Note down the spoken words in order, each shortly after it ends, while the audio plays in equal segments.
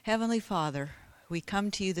Heavenly Father, we come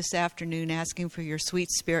to you this afternoon asking for your sweet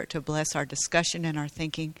spirit to bless our discussion and our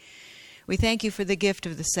thinking. We thank you for the gift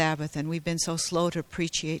of the Sabbath, and we've been so slow to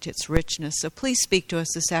appreciate its richness. So please speak to us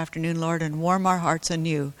this afternoon, Lord, and warm our hearts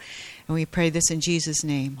anew. And we pray this in Jesus'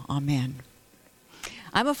 name. Amen.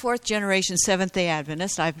 I'm a fourth-generation Seventh-day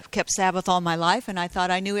Adventist. I've kept Sabbath all my life, and I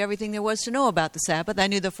thought I knew everything there was to know about the Sabbath. I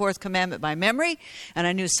knew the fourth commandment by memory, and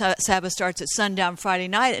I knew Sabbath starts at sundown Friday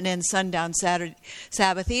night and ends sundown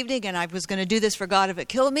Sabbath evening, and I was going to do this for God if it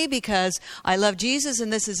killed me because I love Jesus,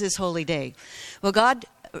 and this is His holy day. Well, God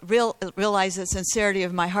realized the sincerity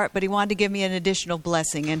of my heart, but He wanted to give me an additional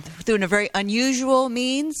blessing. And through a very unusual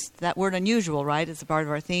means, that word unusual, right, is a part of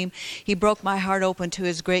our theme, He broke my heart open to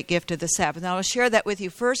His great gift of the Sabbath. Now, I'll share that with you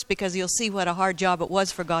first because you'll see what a hard job it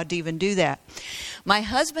was for God to even do that. My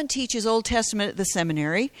husband teaches Old Testament at the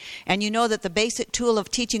seminary, and you know that the basic tool of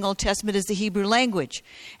teaching Old Testament is the Hebrew language.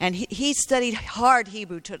 And he studied hard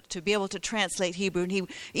Hebrew to be able to translate Hebrew. And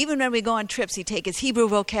even when we go on trips, he'd take his Hebrew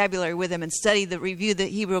vocabulary with him and review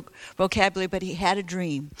the Hebrew vocabulary, but he had a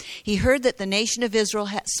dream. He heard that the nation of Israel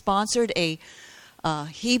had sponsored a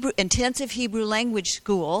intensive Hebrew language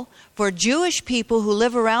school for Jewish people who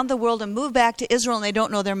live around the world and move back to Israel and they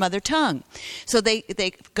don't know their mother tongue. So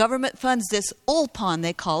government funds this ulpan,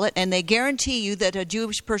 they call it, and they guarantee you that a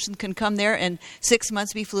Jewish person can come there and 6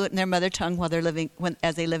 months be fluent in their mother tongue while they're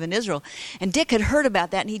as they live in Israel. And Dick had heard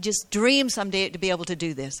about that, and he just dreamed someday to be able to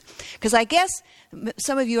do this. Because I guess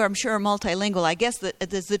some of you, I'm sure, are multilingual. I guess that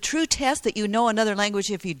there's the true test that you know another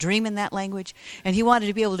language if you dream in that language. And he wanted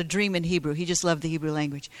to be able to dream in Hebrew. He just loved the Hebrew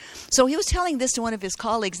language. So he was telling this to one of his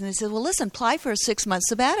colleagues, and he said, well, listen, apply for a 6-month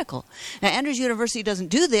sabbatical. Now, Andrews University doesn't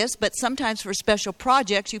do this, but sometimes for special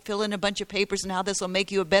projects, you fill in a bunch of papers and how this will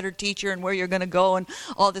make you a better teacher and where you're going to go and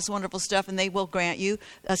all this wonderful stuff, and they will grant you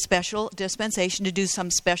a special dispensation to do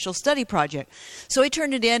some special study project. So he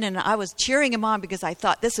turned it in, and I was cheering him on because I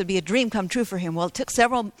thought this would be a dream come true for him. Well, it took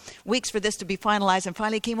several weeks for this to be finalized, and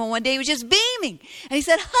finally came on one day. He was just beaming. And he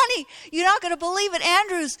said, honey, you're not going to believe it.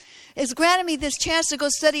 Andrews has granted me this chance to go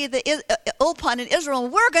study the Ulpan in Israel,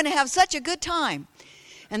 and we're going to have such a good time.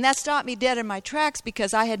 And that stopped me dead in my tracks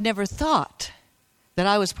because I had never thought that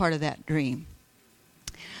I was part of that dream.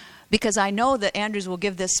 Because I know that Andrews will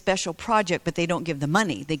give this special project, but they don't give the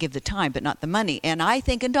money. They give the time, but not the money. And I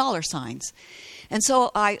think in dollar signs. And so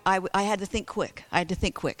I had to think quick.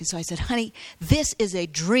 And so I said, honey, this is a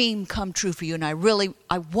dream come true for you, and I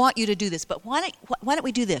want you to do this. But why don't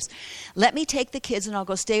we do this? Let me take the kids, and I'll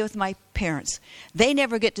go stay with my parents. They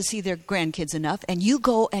never get to see their grandkids enough, and you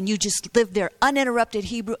go and you just live their uninterrupted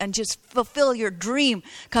Hebrew and just fulfill your dream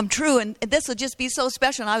come true. And this will just be so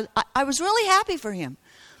special. And I was really happy for him.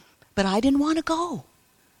 But I didn't want to go.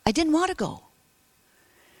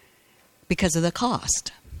 Because of the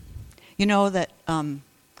cost. You know that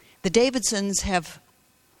the Davidsons have,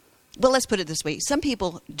 well, let's put it this way. Some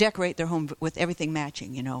people decorate their home with everything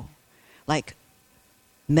matching, like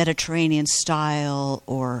Mediterranean style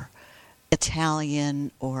or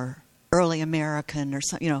Italian or early American or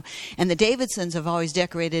something, And the Davidsons have always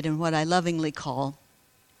decorated in what I lovingly call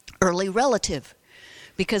early relative.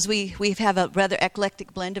 Because we have a rather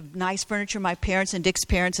eclectic blend of nice furniture, my parents and Dick's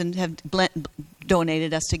parents, and have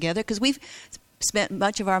donated us together because we've spent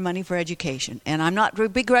much of our money for education. And I'm not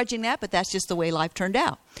begrudging that, but that's just the way life turned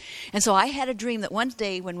out. And so I had a dream that one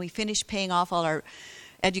day when we finished paying off all our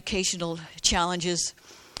educational challenges,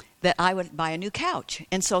 that I would buy a new couch.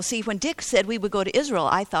 And so, see, when Dick said we would go to Israel,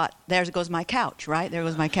 I thought, there goes my couch, right? There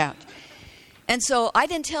goes my couch. And so I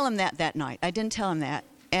didn't tell him that night.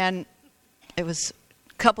 And it was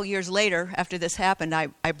couple years later, after this happened,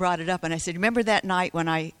 I brought it up and I said, remember that night when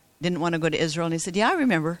I didn't want to go to Israel? And he said, yeah, I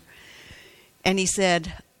remember. And he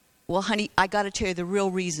said, well, honey, I got to tell you the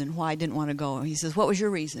real reason why I didn't want to go. And he says, what was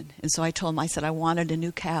your reason? And so I told him, I said, I wanted a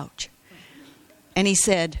new couch. And he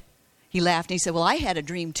laughed and he said, well, I had a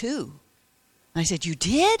dream too. And I said, you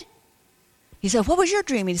did? He said, what was your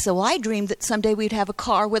dream? And he said, well, I dreamed that someday we'd have a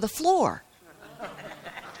car with a floor.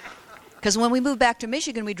 Because when we moved back to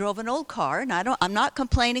Michigan, we drove an old car, and I'm not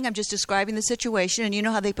complaining. I'm just describing the situation. And you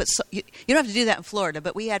know how they you don't have to do that in Florida,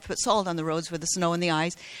 but we had to put salt on the roads for the snow and the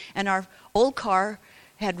ice. And our old car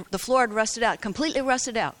the floor had rusted out, completely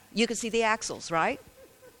rusted out. You could see the axles, right?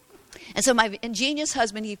 And so my ingenious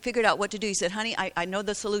husband, he figured out what to do. He said, honey, I know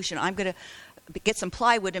the solution. I'm going to get some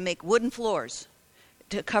plywood and make wooden floors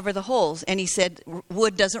to cover the holes. And he said,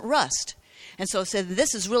 wood doesn't rust. And so I said,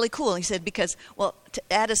 this is really cool. He said, because, well, to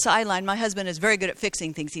add a sideline, my husband is very good at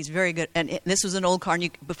fixing things. He's very good. And this was an old car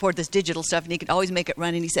before this digital stuff, and he could always make it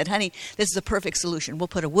run. And he said, honey, this is a perfect solution. We'll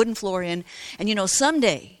put a wooden floor in. And,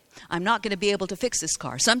 someday I'm not going to be able to fix this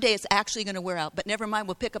car. Someday it's actually going to wear out, but never mind,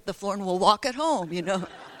 we'll pick up the floor and we'll walk it home, you know.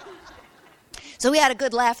 So we had a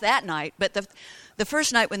good laugh that night, but the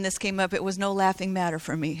first night when this came up, it was no laughing matter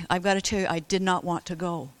for me. I've got to tell you, I did not want to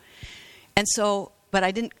go. And so, but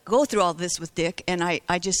I didn't go through all this with Dick, and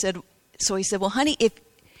I just said, so he said, well, honey,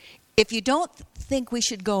 if you don't think we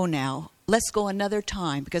should go now, let's go another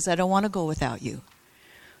time, because I don't want to go without you.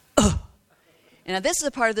 Ugh. And now this is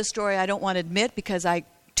a part of the story I don't want to admit, because I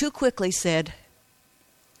too quickly said,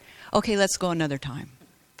 okay, let's go another time.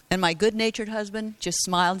 And my good-natured husband just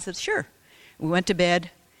smiled and said, sure. We went to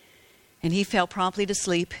bed, and he fell promptly to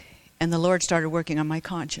sleep, and the Lord started working on my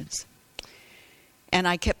conscience. And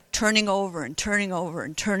I kept turning over and turning over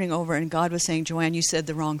and turning over, and God was saying, JoAnn, you said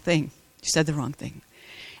the wrong thing. You said the wrong thing.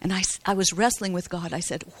 And I was wrestling with God. I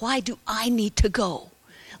said, why do I need to go?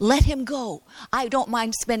 Let him go. I don't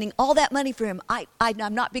mind spending all that money for him.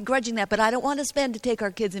 I'm not begrudging that, but I don't want to spend to take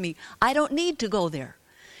our kids and me. I don't need to go there.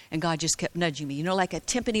 And God just kept nudging me. You know, like a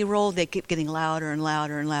timpani roll, they kept getting louder and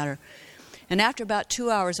louder and louder. And after about 2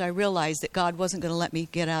 hours, I realized that God wasn't going to let me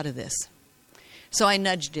get out of this. So I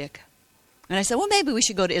nudged Dick. And I said, well, maybe we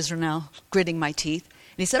should go to Israel now, gritting my teeth.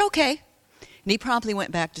 And he said, okay. And he promptly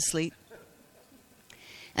went back to sleep.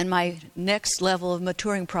 And my next level of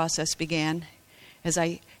maturing process began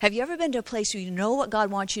have you ever been to a place where you know what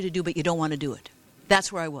God wants you to do, but you don't want to do it?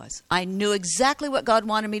 That's where I was. I knew exactly what God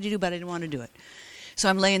wanted me to do, but I didn't want to do it. So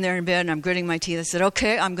I'm laying there in bed and I'm gritting my teeth. I said,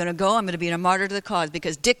 okay, I'm going to go. I'm going to be a martyr to the cause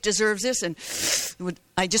because Dick deserves this and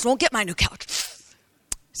I just won't get my new couch.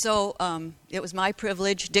 So it was my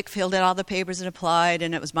privilege. Dick filled out all the papers and applied,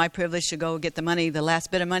 and it was my privilege to go get the money, the last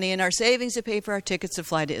bit of money in our savings to pay for our tickets to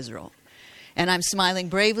fly to Israel. And I'm smiling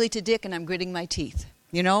bravely to Dick, and I'm gritting my teeth,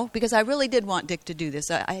 you know, because I really did want Dick to do this.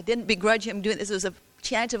 I didn't begrudge him doing this. It was a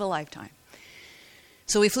chance of a lifetime.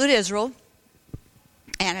 So we flew to Israel,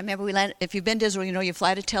 and I remember we landed. If you've been to Israel, you know you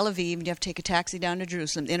fly to Tel Aviv, and you have to take a taxi down to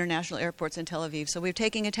Jerusalem. The international airport's in Tel Aviv. So we were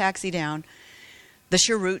taking a taxi down the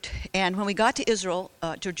sure route, and when we got to Israel,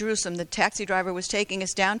 to Jerusalem, the taxi driver was taking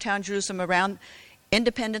us downtown Jerusalem around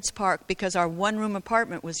Independence Park because our one-room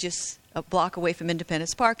apartment was just a block away from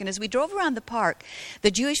Independence Park. And as we drove around the park,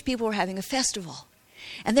 the Jewish people were having a festival.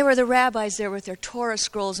 And there were the rabbis there with their Torah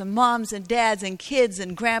scrolls, and moms and dads and kids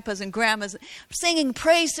and grandpas and grandmas singing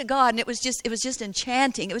praise to God. And it was just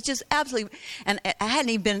enchanting. It was just absolutely, and I hadn't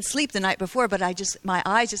even been asleep the night before, but my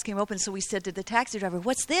eyes just came open. So we said to the taxi driver,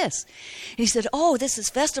 what's this? And he said, oh, this is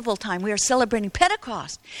festival time. We are celebrating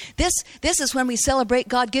Pentecost. This is when we celebrate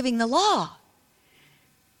God giving the law.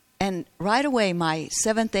 And right away, my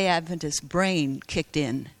Seventh-day Adventist brain kicked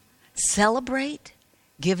in. Celebrate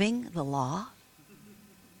giving the law?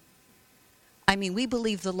 I mean, we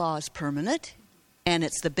believe the law is permanent, and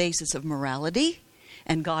it's the basis of morality,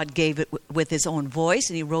 and God gave it with his own voice,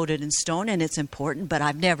 and he wrote it in stone, and it's important, but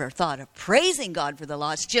I've never thought of praising God for the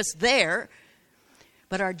law. It's just there.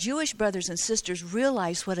 But our Jewish brothers and sisters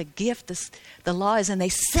realize what a gift the law is, and they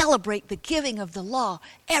celebrate the giving of the law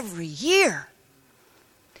every year.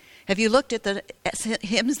 Have you looked at the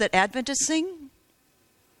hymns that Adventists sing?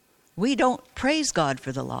 We don't praise God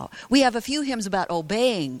for the law. We have a few hymns about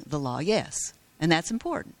obeying the law, yes, and that's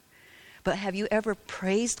important. But have you ever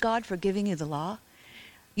praised God for giving you the law?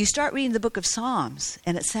 You start reading the book of Psalms,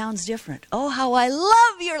 and it sounds different. Oh, how I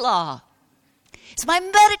love your law. It's my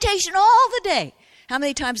meditation all the day. How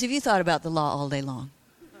many times have you thought about the law all day long?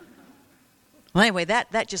 Well, anyway,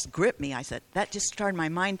 that just gripped me. I said, that just started my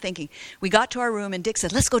mind thinking. We got to our room, and Dick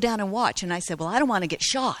said, let's go down and watch. And I said, well, I don't want to get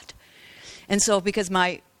shot. And so because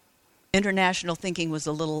my international thinking was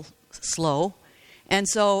a little slow, and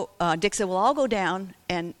so Dick said, well, I'll go down,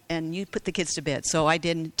 and you put the kids to bed. So I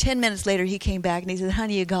did. And 10 minutes later, he came back, and he said,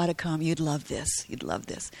 honey, you got to come. You'd love this. You'd love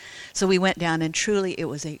this. So we went down, and truly it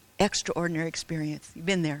was an extraordinary experience. You've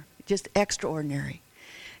been there. Just extraordinary.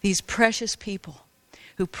 These precious people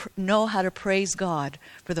who know how to praise God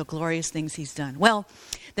for the glorious things he's done. Well,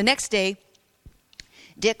 the next day,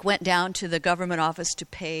 Dick went down to the government office to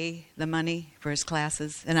pay the money for his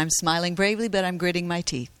classes. And I'm smiling bravely, but I'm gritting my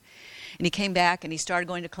teeth. And he came back and he started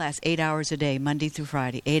going to class 8 hours a day, Monday through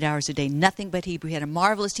Friday, 8 hours a day, nothing but Hebrew. He had a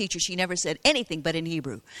marvelous teacher. She never said anything but in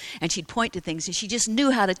Hebrew. And she'd point to things, and she just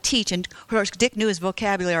knew how to teach. And of course, Dick knew his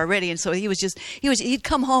vocabulary already. And so he'd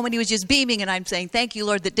come home and he was just beaming. And I'm saying, thank you,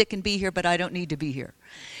 Lord, that Dick can be here, but I don't need to be here.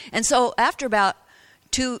 And so after about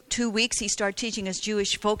two weeks, he started teaching us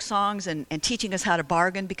Jewish folk songs and teaching us how to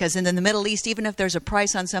bargain, because in the Middle East, even if there's a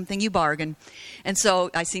price on something, you bargain. And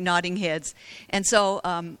so I see nodding heads. And so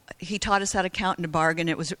he taught us how to count and to bargain.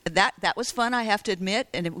 It was that was fun, I have to admit.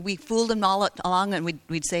 And we fooled them all along, and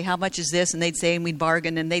we'd say, how much is this? And they'd say, and we'd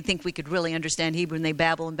bargain, and they'd think we could really understand Hebrew, and they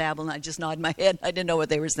babble and babble, and I just nod my head. I didn't know what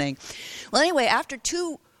they were saying. Well, anyway, after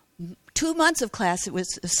two months of class, it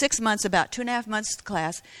was 6 months, about 2.5 months of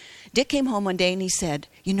class, Dick came home one day and he said,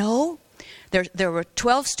 you know, there were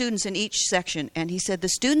 12 students in each section, and he said the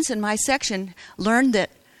students in my section learned that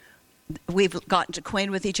we've gotten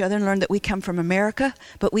acquainted with each other and learned that we come from America,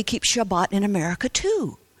 but we keep Shabbat in America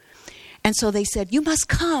too. And so they said, you must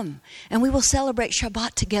come, and we will celebrate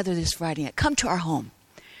Shabbat together this Friday night. Come to our home.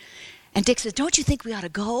 And Dick said, don't you think we ought to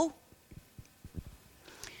go?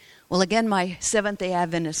 Well, again, my Seventh-day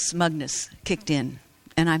Adventist smugness kicked in,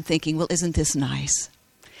 and I'm thinking, well, isn't this nice?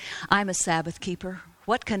 I'm a Sabbath keeper.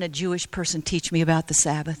 What can a Jewish person teach me about the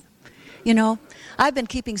Sabbath? You know, I've been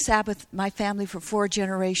keeping Sabbath, my family, for 4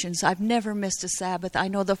 generations. I've never missed a Sabbath. I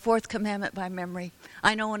know the 4th commandment by memory.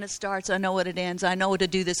 I know when it starts. I know when it ends. I know to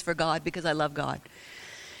do this for God because I love God.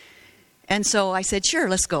 And so I said, sure,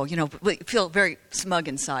 let's go. You know, we feel very smug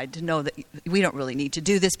inside to know that we don't really need to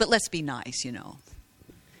do this, but let's be nice, you know.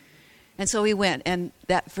 And so we went, and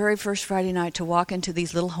that very first Friday night, to walk into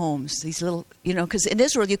these little homes, these little, you know, because in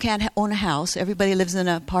Israel you can't own a house. Everybody lives in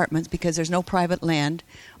apartments because there's no private land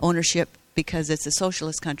ownership because it's a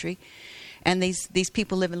socialist country. And these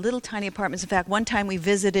people live in little tiny apartments. In fact, one time we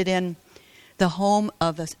visited in the home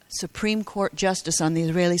of a Supreme Court justice on the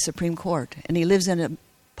Israeli Supreme Court. And he lives in an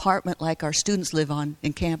apartment like our students live on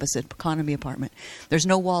in campus, an economy apartment. There's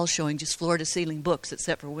no walls showing, just floor-to-ceiling books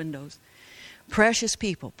except for windows. Precious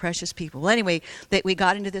people, precious people. Well, anyway, we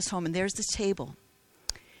got into this home, and there's this table.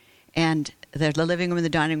 And there's the living room and the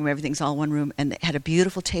dining room, everything's all one room. And it had a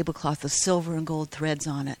beautiful tablecloth with silver and gold threads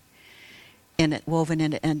on it, woven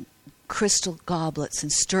in it, and crystal goblets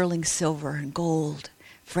and sterling silver and gold,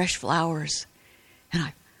 fresh flowers. And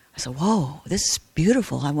I said, whoa, this is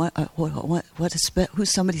beautiful. I want,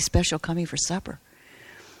 who's somebody special coming for supper?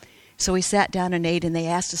 So we sat down and ate, and they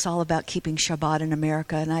asked us all about keeping Shabbat in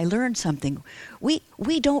America, and I learned something. We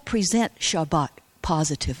don't present Shabbat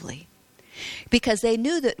positively because they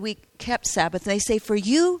knew that we kept Sabbath. And they say, for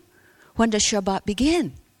you, when does Shabbat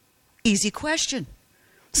begin? Easy question.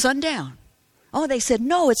 Sundown. Oh, they said,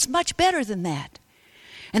 no, it's much better than that.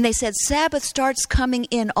 And they said, Sabbath starts coming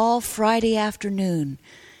in all Friday afternoon,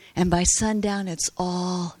 and by sundown it's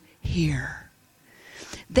all here.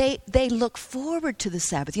 They look forward to the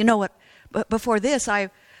Sabbath. You know what? But before this,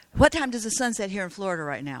 what time does the sun set here in Florida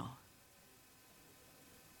right now?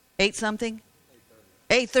 8 something?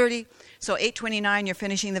 8:30. So 8:29, you're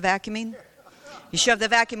finishing the vacuuming. You shove the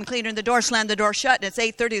vacuum cleaner in the door, slam the door shut, and it's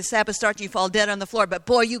 8:30. The Sabbath starts, and you fall dead on the floor. But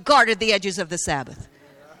boy, you guarded the edges of the Sabbath.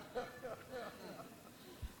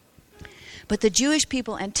 But the Jewish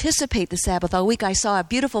people anticipate the Sabbath all week. I saw a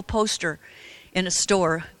beautiful poster in a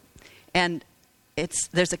store, and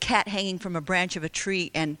there's a cat hanging from a branch of a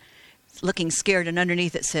tree and looking scared, and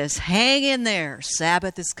underneath it says, hang in there,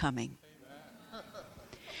 Sabbath is coming. Amen.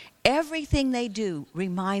 Everything they do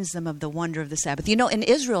reminds them of the wonder of the Sabbath. You know, in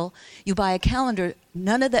Israel, you buy a calendar,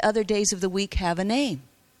 none of the other days of the week have a name,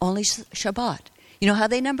 only Shabbat. You know how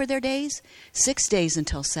they number their days? 6 days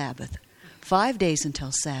until Sabbath, 5 days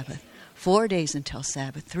until Sabbath, 4 days until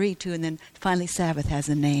Sabbath, 3, 2, and then finally Sabbath has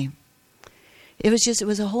a name. It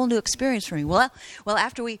was a whole new experience for me. Well,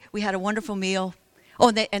 after we had a wonderful meal.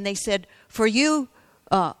 Oh, and they said, for you,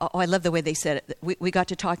 I love the way they said it. We got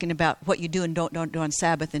to talking about what you do and don't do on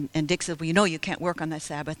Sabbath. And Dick said, well, you know you can't work on that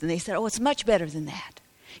Sabbath. And they said, oh, it's much better than that.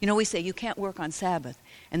 You know, we say you can't work on Sabbath.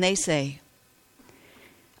 And they say,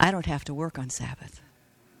 I don't have to work on Sabbath.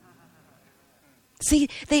 See,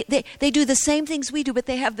 they do the same things we do, but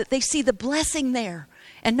they see the blessing there.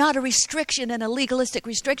 And not a restriction and a legalistic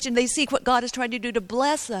restriction. They see what God is trying to do to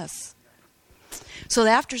bless us. So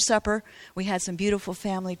after supper, we had some beautiful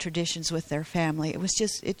family traditions with their family. It was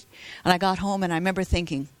just, and I got home and I remember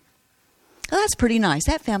thinking, oh, that's pretty nice.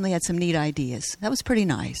 That family had some neat ideas. That was pretty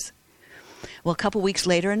nice. Well, a couple weeks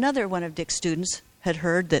later, another one of Dick's students had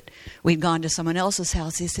heard that we'd gone to someone else's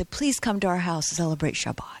house. He said, please come to our house to celebrate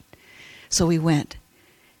Shabbat. So we went.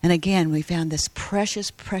 And again, we found this precious,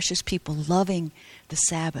 precious people loving the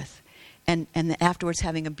Sabbath. And afterwards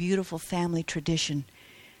having a beautiful family tradition.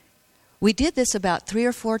 We did this about 3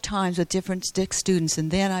 or 4 times with different Dick students. And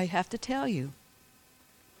then I have to tell you,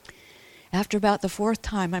 after about the 4th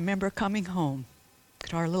time, I remember coming home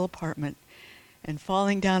to our little apartment and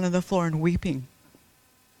falling down on the floor and weeping.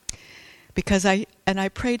 Because I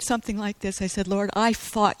prayed something like this. I said, Lord, I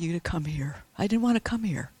fought you to come here. I didn't want to come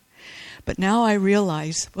here. But now I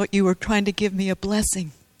realize what you were trying to give me a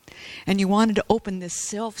blessing. And you wanted to open this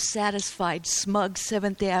self-satisfied, smug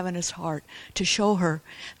Seventh-day Adventist heart to show her,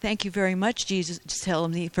 thank you very much, Jesus,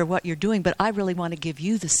 telling me for what you're doing, but I really want to give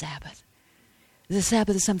you the Sabbath. The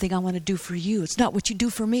Sabbath is something I want to do for you. It's not what you do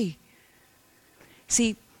for me.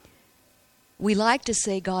 See, we like to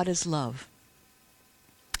say God is love.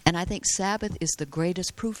 And I think Sabbath is the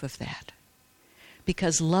greatest proof of that.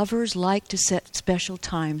 Because lovers like to set special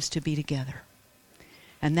times to be together.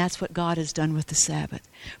 And that's what God has done with the Sabbath.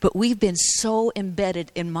 But we've been so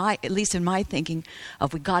embedded at least in my thinking,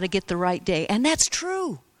 of we got to get the right day. And that's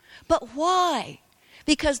true. But why?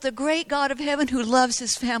 Because the great God of heaven who loves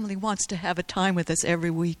his family wants to have a time with us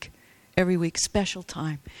every week. Every week, special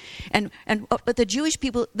time. But the Jewish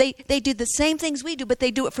people, they do the same things we do, but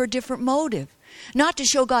they do it for a different motive. Not to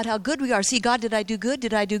show God how good we are. See, God, did I do good?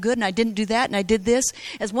 Did I do good? And I didn't do that, and I did this.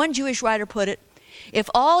 As one Jewish writer put it, if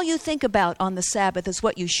all you think about on the Sabbath is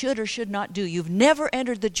what you should or should not do, you've never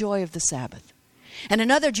entered the joy of the Sabbath. And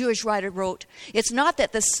another Jewish writer wrote, it's not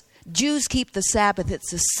that the Jews keep the Sabbath,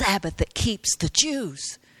 it's the Sabbath that keeps the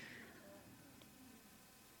Jews.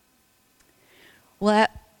 Well,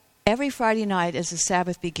 every Friday night as the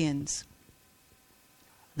Sabbath begins,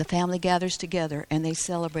 the family gathers together and they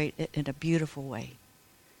celebrate it in a beautiful way.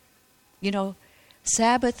 You know,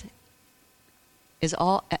 Sabbath is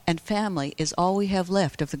all, and family is all we have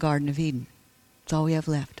left of the Garden of Eden. It's all we have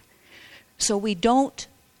left. So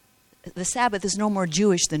the Sabbath is no more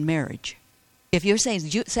Jewish than marriage. If you're saying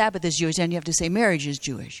Sabbath is Jewish, then you have to say marriage is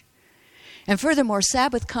Jewish. And furthermore,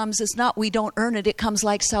 Sabbath comes, it's not we don't earn it, it comes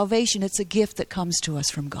like salvation. It's a gift that comes to us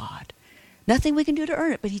from God. Nothing we can do to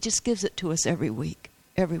earn it, but he just gives it to us every week.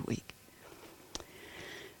 Every week.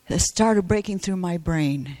 It started breaking through my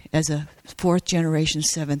brain as a fourth generation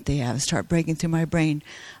Seventh-day Adventist. Start breaking through my brain.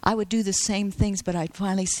 I would do the same things, but I'd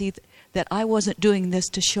finally see that I wasn't doing this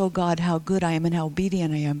to show God how good I am and how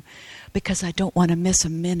obedient I am, because I don't want to miss a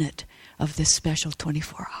minute of this special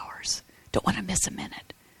 24 hours. Don't want to miss a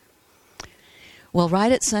minute. Well,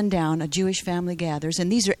 right at sundown, a Jewish family gathers,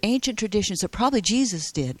 and these are ancient traditions that probably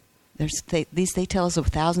Jesus did. They tell us of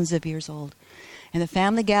thousands of years old. And the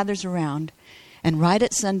family gathers around, and right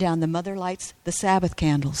at sundown, the mother lights the Sabbath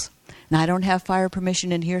candles. Now, I don't have fire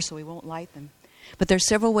permission in here, so we won't light them. But there's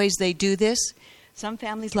several ways they do this. Some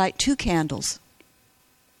families light 2 candles.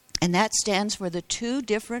 And that stands for the 2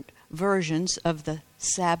 different versions of the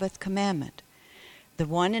Sabbath commandment. The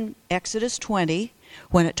one in Exodus 20,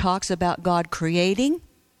 when it talks about God creating.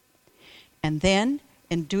 And then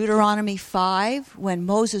in Deuteronomy 5, when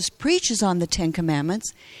Moses preaches on the 10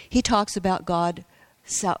 Commandments, he talks about God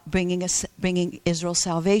bringing Israel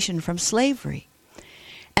salvation from slavery.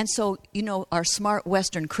 And so, you know, our smart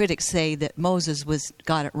Western critics say that Moses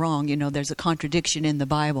got it wrong. You know, there's a contradiction in the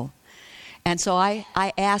Bible. And so I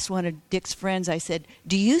asked one of Dick's friends, I said,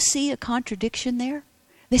 do you see a contradiction there?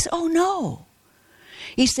 They said, oh, no.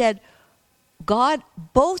 He said, God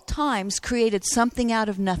both times created something out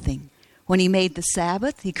of nothing. When he made the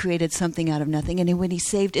Sabbath, he created something out of nothing. And when he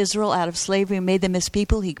saved Israel out of slavery and made them his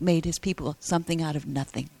people, he made his people something out of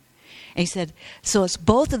nothing. And he said, so it's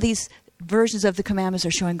both of these versions of the commandments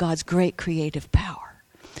are showing God's great creative power.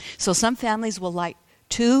 So some families will light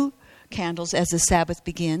 2 candles as the Sabbath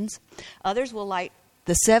begins. Others will light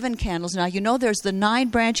the 7 candles. Now, you know there's the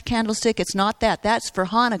 9-branch candlestick. It's not that. That's for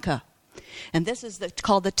Hanukkah. And this is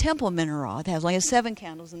called the temple menorah. It has only 7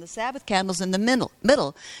 candles, and the Sabbath candle's in the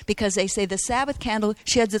middle, because they say the Sabbath candle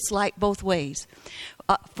sheds its light both ways.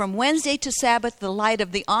 From Wednesday to Sabbath, the light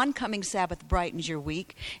of the oncoming Sabbath brightens your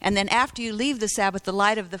week. And then after you leave the Sabbath, the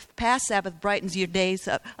light of the past Sabbath brightens your days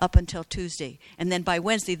up until Tuesday. And then by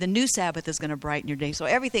Wednesday, the new Sabbath is going to brighten your day. So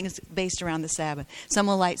everything is based around the Sabbath. Some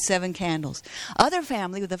will light 7 candles. Other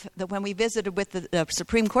family, when we visited with the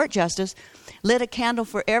Supreme Court Justice, lit a candle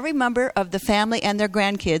for every member of the family and their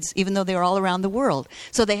grandkids, even though they were all around the world.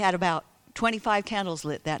 So they had about 25 candles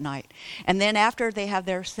lit that night. And then after they have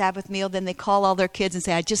their Sabbath meal, then they call all their kids and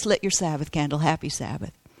say, I just lit your Sabbath candle. Happy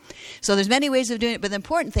Sabbath. So there's many ways of doing it, but the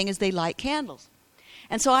important thing is they light candles.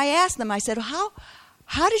 And so I asked them, I said,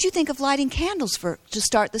 how did you think of lighting candles to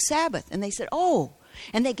start the Sabbath? And they said,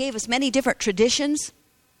 and they gave us many different traditions.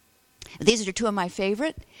 These are 2 of my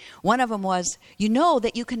favorite. One of them was, you know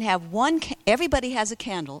that you can have everybody has a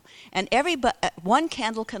candle, and one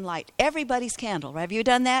candle can light everybody's candle. Have you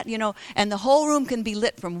done that? You know, and the whole room can be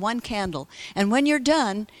lit from one candle. And when you're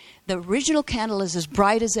done, the original candle is as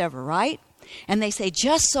bright as ever, right? And they say,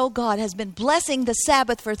 just so God has been blessing the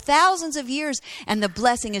Sabbath for thousands of years, and the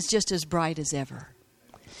blessing is just as bright as ever.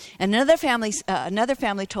 And another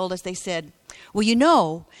family told us, they said, well, you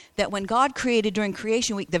know that when God created during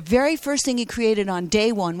creation week, the very first thing he created on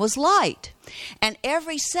day one was light. And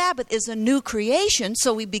every Sabbath is a new creation,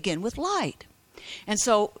 so we begin with light. And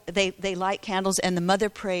so they light candles, and the mother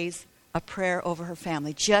prays a prayer over her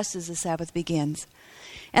family just as the Sabbath begins.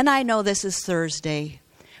 And I know this is Thursday,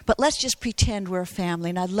 but let's just pretend we're a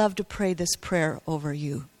family, and I'd love to pray this prayer over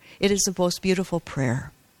you. It is the most beautiful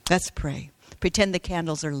prayer. Let's pray. Pretend the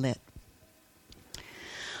candles are lit.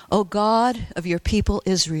 O God of your people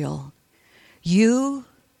Israel, you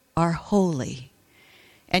are holy,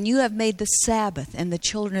 and you have made the Sabbath and the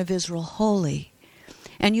children of Israel holy.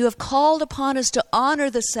 And you have called upon us to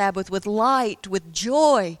honor the Sabbath with light, with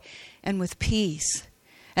joy, and with peace,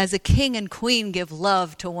 as a king and queen give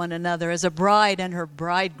love to one another, as a bride and her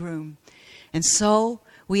bridegroom. And so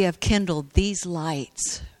we have kindled these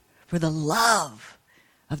lights for the love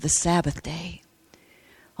of the Sabbath day.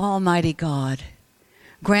 Almighty God,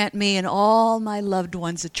 grant me and all my loved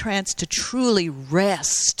ones a chance to truly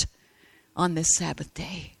rest on this Sabbath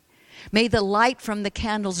day. May the light from the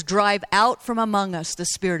candles drive out from among us the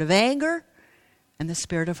spirit of anger and the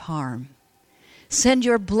spirit of harm. Send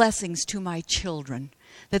your blessings to my children,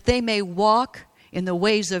 that they may walk in the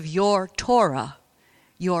ways of your Torah,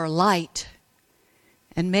 your light.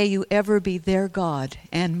 And may you ever be their God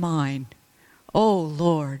and mine, O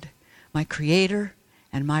Lord, my Creator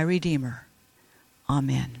and my Redeemer.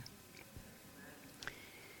 Amen.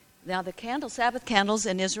 Now the Sabbath candles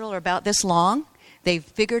in Israel are about this long. They've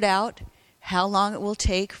figured out how long it will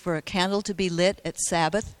take for a candle to be lit at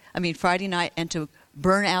Friday night, and to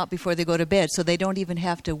burn out before they go to bed. So they don't even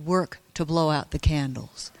have to work to blow out the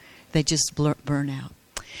candles. They just burn out.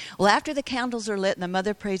 Well, after the candles are lit and the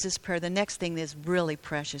mother prays this prayer, the next thing is really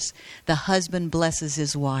precious. The husband blesses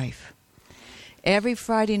his wife. Every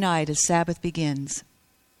Friday night as Sabbath begins,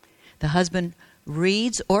 the husband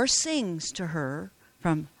reads or sings to her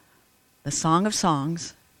from the Song of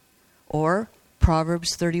Songs or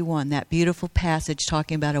Proverbs 31, that beautiful passage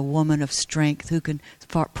talking about a woman of strength who can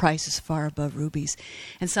prices far above rubies.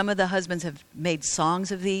 And some of the husbands have made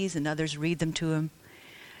songs of these, and others read them to him.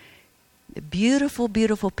 A beautiful,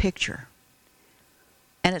 beautiful picture.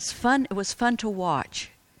 And it's fun. It was fun to watch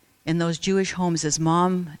in those Jewish homes as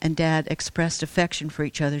mom and dad expressed affection for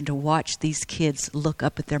each other, and to watch these kids look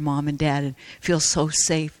up at their mom and dad and feel so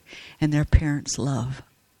safe in their parents' love.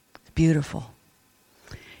 It's beautiful.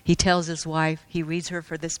 He tells his wife, he reads her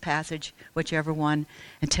for this passage, whichever one,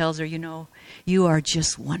 and tells her, you know, you are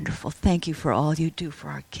just wonderful. Thank you for all you do for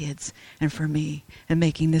our kids and for me, and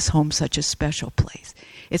making this home such a special place.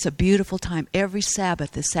 It's a beautiful time. Every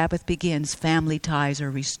Sabbath, the Sabbath begins, family ties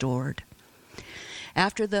are restored.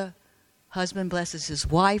 After the husband blesses his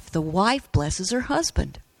wife, the wife blesses her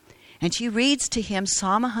husband. And she reads to him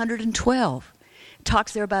Psalm 112. It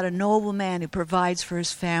talks there about a noble man who provides for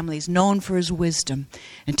his family, is known for his wisdom,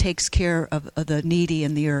 and takes care of the needy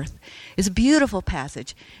in the earth. It's a beautiful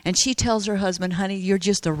passage. And she tells her husband, honey, you're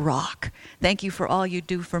just a rock. Thank you for all you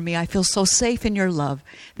do for me. I feel so safe in your love.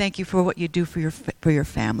 Thank you for what you do for your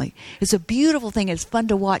family. It's a beautiful thing. It's fun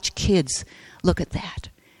to watch kids look at that,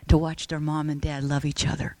 to watch their mom and dad love each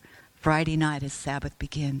other. Friday night as Sabbath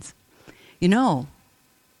begins. You know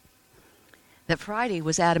that Friday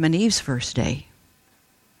was Adam and Eve's first day.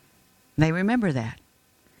 They remember that.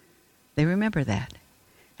 They remember that.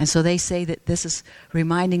 And so they say that this is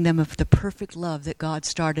reminding them of the perfect love that God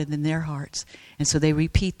started in their hearts. And so they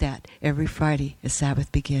repeat that every Friday as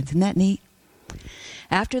Sabbath begins. Isn't that neat?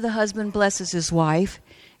 After the husband blesses his wife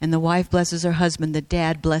and the wife blesses her husband, the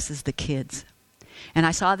dad blesses the kids. And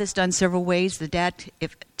I saw this done several ways. The dad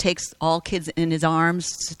takes all kids in his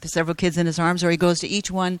arms, several kids in his arms, or he goes to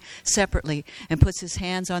each one separately and puts his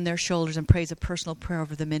hands on their shoulders and prays a personal prayer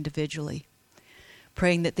over them individually,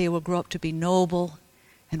 praying that they will grow up to be noble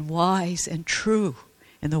and wise and true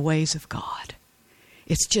in the ways of God.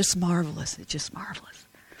 It's just marvelous. It's just marvelous.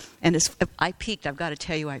 And I peeked. I've got to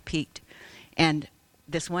tell you, I peeked. And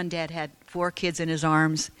this one dad had 4 kids in his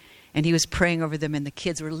arms, and he was praying over them, and the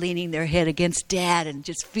kids were leaning their head against Dad and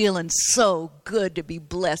just feeling so good to be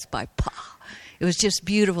blessed by Pa. It was just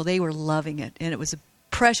beautiful. They were loving it, and it was a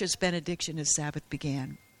precious benediction as Sabbath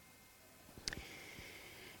began.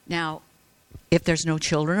 Now, if there's no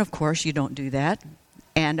children, of course, you don't do that.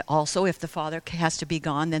 And also, if the father has to be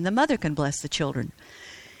gone, then the mother can bless the children.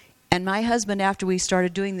 And my husband, after we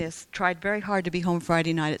started doing this, tried very hard to be home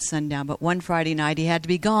Friday night at sundown. But one Friday night, he had to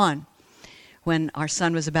be gone when our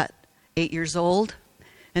son was about 8 years old.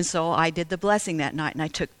 And so I did the blessing that night. And I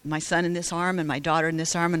took my son in this arm and my daughter in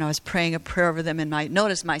this arm, and I was praying a prayer over them. And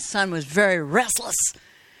notice my son was very restless.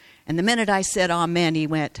 And the minute I said amen, he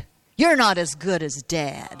went You're not as good as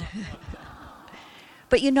Dad.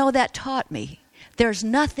 But you know, that taught me there's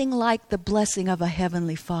nothing like the blessing of a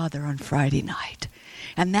Heavenly Father on Friday night.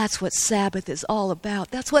 And that's what Sabbath is all about.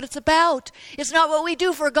 That's what it's about. It's not what we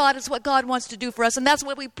do for God. It's what God wants to do for us. And that's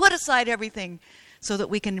why we put aside everything so that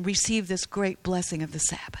we can receive this great blessing of the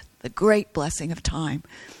Sabbath, the great blessing of time.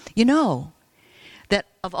 You know that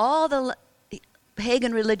of all the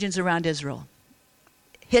pagan religions around Israel,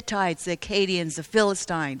 Hittites, the Akkadians, the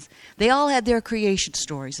Philistines, they all had their creation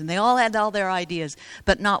stories and they all had all their ideas,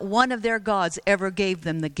 but not one of their gods ever gave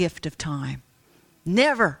them the gift of time.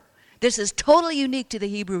 Never. This is totally unique to the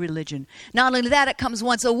Hebrew religion. Not only that, it comes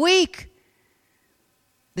once a week.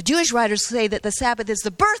 The Jewish writers say that the Sabbath is the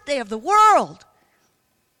birthday of the world.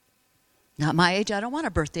 Not my age, I don't want a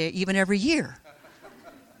birthday even every year.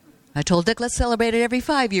 I told Dick, let's celebrate it every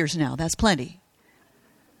 5 years now. That's plenty.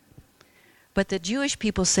 But the Jewish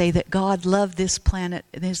people say that God loved this planet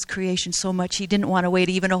and his creation so much he didn't want to wait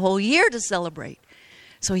even a whole year to celebrate.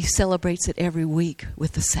 So he celebrates it every week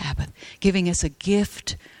with the Sabbath, giving us a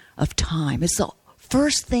gift of time. It's the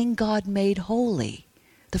first thing God made holy.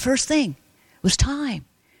 The first thing was time.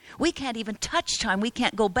 We can't even touch time. We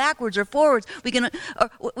can't go backwards or forwards. We can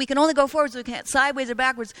only go forwards. We can't sideways or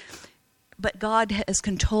backwards. But God has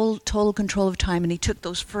total control of time, and he took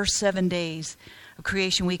those first 7 days of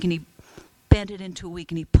creation week and he bent it into a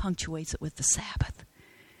week and he punctuates it with the Sabbath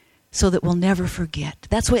so that we'll never forget.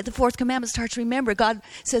 That's why the fourth commandment starts. Remember, God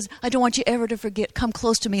says, I don't want you ever to forget. Come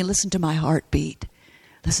close to me and listen to my heartbeat.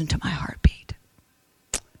 Listen to my heartbeat.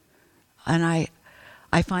 And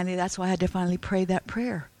I finally, that's why I had to finally pray that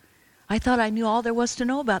prayer. I thought I knew all there was to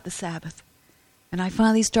know about the Sabbath. And I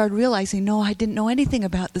finally started realizing, no, I didn't know anything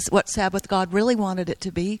about this, what Sabbath God really wanted it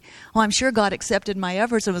to be. Well, I'm sure God accepted my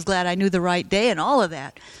efforts and was glad I knew the right day and all of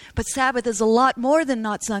that. But Sabbath is a lot more than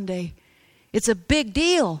not Sunday. It's a big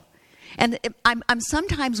deal. And I'm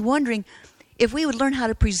sometimes wondering if we would learn how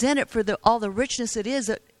to present it for all the richness it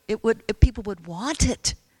is, if people would want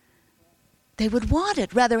it. They would want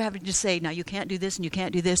it, rather than having to say, now you can't do this, and you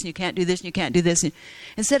can't do this, and you can't do this, and you can't do this.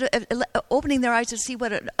 Instead of opening their eyes to see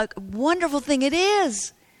what a wonderful thing it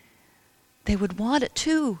is, they would want it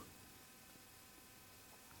too.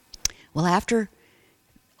 Well, after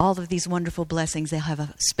all of these wonderful blessings, they'll have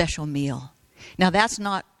a special meal. Now, that's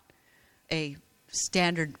not a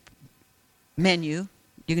standard menu.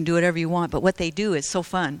 You can do whatever you want, but what they do is so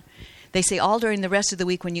fun. They say all during the rest of the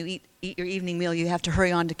week when you eat your evening meal, you have to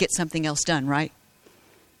hurry on to get something else done, right?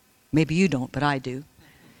 Maybe you don't, but I do.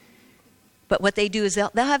 But what they do is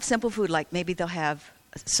they'll have simple food, like maybe they'll have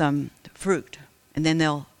some fruit, and then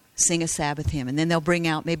they'll sing a Sabbath hymn, and then they'll bring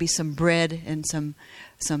out maybe some bread and some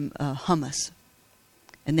hummus.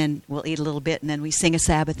 And then we'll eat a little bit, and then we sing a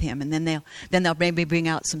Sabbath hymn, and then they'll maybe bring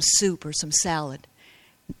out some soup or some salad.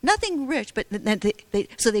 Nothing rich, but then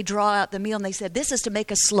so they draw out the meal, and they said, this is to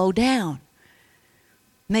make us slow down.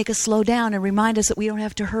 Make us slow down and remind us that we don't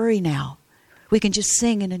have to hurry now. We can just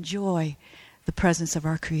sing and enjoy the presence of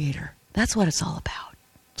our Creator. That's what it's all about.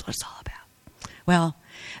 That's what it's all about. Well,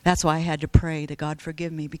 that's why I had to pray that God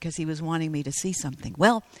forgive me, because he was wanting me to see something.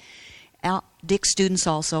 Well, Dick's students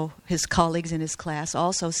also, his colleagues in his class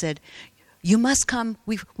also said, you must come.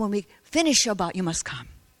 When we finish Shabbat, you must come.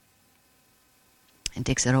 And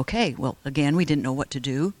Dick said, okay. Well, again, we didn't know what to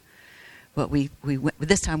do. But we went,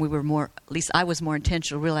 this time we were more, at least I was more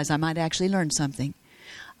intentional, realized I might actually learn something.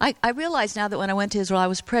 I realized now that when I went to Israel, I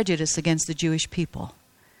was prejudiced against the Jewish people.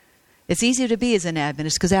 It's easier to be as an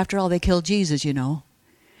Adventist, because after all, they killed Jesus, you know.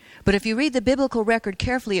 But if you read the biblical record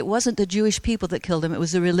carefully, it wasn't the Jewish people that killed him, it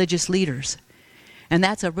was the religious leaders. And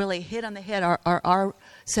that's a really hit on the head. Our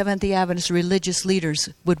Seventh-day Adventist religious leaders,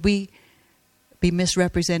 would we be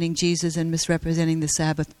misrepresenting Jesus and misrepresenting the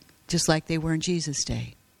Sabbath just like they were in Jesus'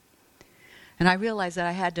 day? And I realized that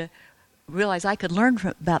I had to realize I could learn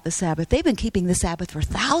about the Sabbath. They've been keeping the Sabbath for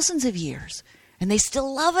thousands of years, and they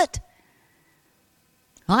still love it.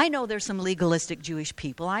 I know there's some legalistic Jewish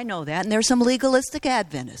people. I know that. And there's some legalistic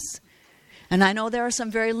Adventists. And I know there are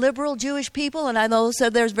some very liberal Jewish people, and I know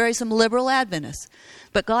there's some liberal Adventists.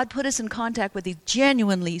 But God put us in contact with these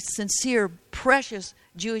genuinely sincere, precious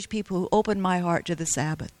Jewish people who opened my heart to the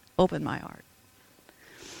Sabbath. Opened my heart.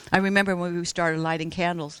 I remember when we started lighting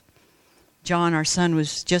candles. John, our son,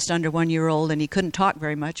 was just under 1 year old, and he couldn't talk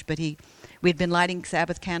very much, but we'd been lighting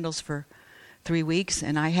Sabbath candles for 3 weeks,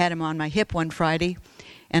 and I had him on my hip one Friday,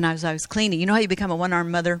 and as I was cleaning, you know how you become a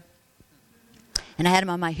one-armed mother? And I had him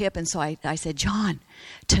on my hip, and so I said, John,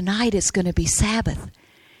 tonight it's going to be Sabbath.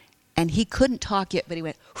 And he couldn't talk yet, but he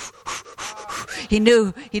went, he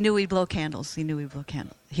knew we'd blow candles. He knew we'd blow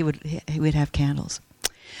candles. He would have candles.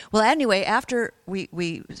 Well, anyway, after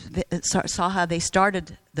we saw how they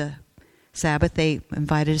started the Sabbath, they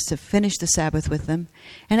invited us to finish the Sabbath with them.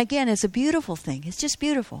 And again, it's a beautiful thing. It's just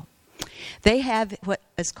beautiful. They have what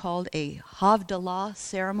is called a Havdalah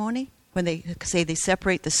ceremony, when they say they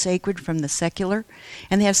separate the sacred from the secular.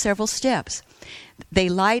 And they have several steps. They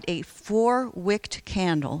light a 4-wicked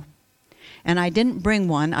candle. And I didn't bring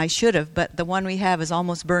one. I should have, but the one we have is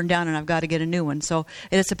almost burned down, and I've got to get a new one. So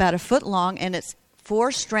it's about 1 foot long, and it's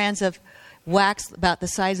 4 strands of wax about the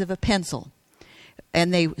size of a pencil.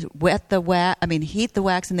 And they heat the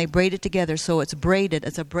wax, and they braid it together so it's braided.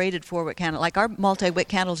 It's a braided 4-wick candle. Like our multi-wick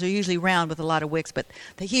candles are usually round with a lot of wicks, but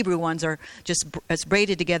the Hebrew ones are just, it's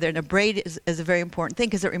braided together. And a braid is a very important thing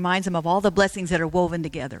because it reminds them of all the blessings that are woven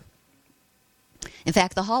together. In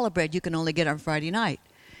fact, the challah bread you can only get on Friday night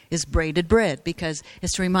is braided bread, because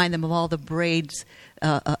it's to remind them of all the braids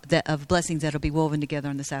of blessings that will be woven together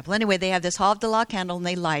on the Sabbath. Well, anyway, they have this Havdalah candle, and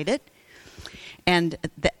they light it. And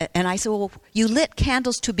I said, well, you lit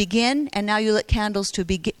candles to begin, and now you lit candles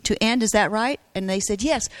to end. Is that right? And they said,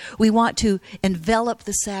 yes. We want to envelop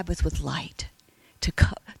the Sabbath with light, to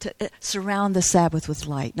surround the Sabbath with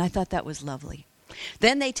light. And I thought that was lovely.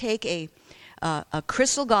 Then they take a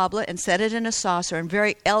crystal goblet and set it in a saucer, and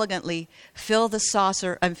very elegantly fill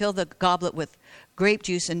the goblet with grape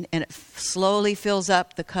juice, and it slowly fills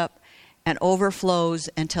up the cup and overflows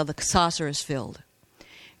until the saucer is filled.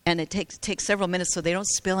 And it takes several minutes so they don't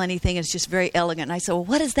spill anything. It's just very elegant. And I said, well,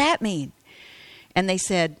 what does that mean? And they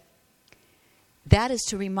said, that is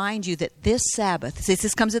to remind you that this Sabbath,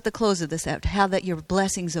 this comes at the close of the Sabbath, how that your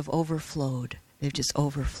blessings have overflowed. They've just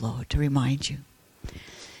overflowed, to remind you.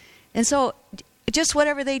 And so just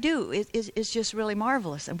whatever they do is just really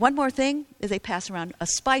marvelous. And one more thing is they pass around a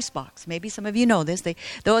spice box. Maybe some of you know this.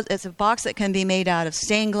 It's a box that can be made out of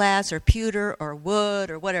stained glass or pewter or wood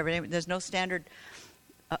or whatever. There's no standard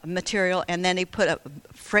material. And then they put a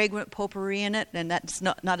fragrant potpourri in it, and that's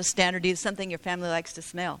not a standard. It's something your family likes to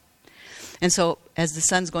smell. And so as the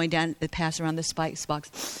sun's going down, they pass around the spice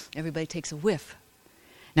box. Everybody takes a whiff.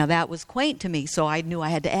 Now, that was quaint to me, so I knew I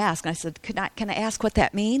had to ask. I said, can I ask what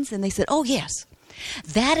that means? And they said, oh, yes.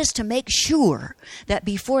 That is to make sure that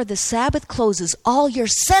before the Sabbath closes, all your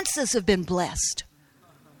senses have been blessed,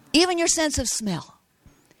 even your sense of smell.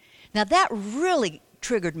 Now, that really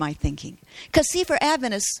triggered my thinking. Because, see, for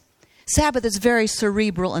Adventists, Sabbath is very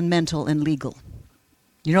cerebral and mental and legal.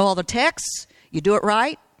 You know all the texts. You do it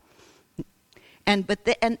right. And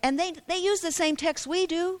they use the same text we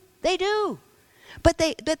do. They do. But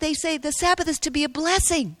they say the Sabbath is to be a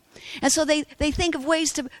blessing. And so they think of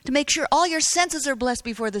ways to make sure all your senses are blessed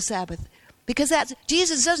before the Sabbath. Because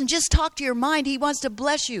Jesus doesn't just talk to your mind. He wants to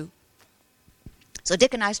bless you. So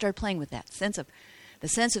Dick and I started playing with that. The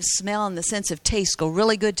sense of smell and the sense of taste go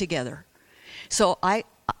really good together. So I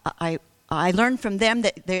learned from them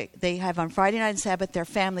that they have on Friday night and Sabbath their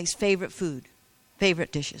family's favorite food,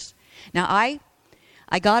 favorite dishes. Now I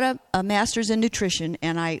got a master's in nutrition,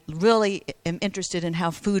 and I really am interested in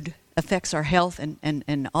how food affects our health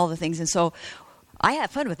and all the things. And so I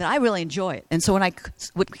have fun with it. I really enjoy it. And so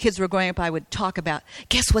when kids were growing up, I would talk about,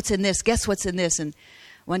 guess what's in this, guess what's in this. And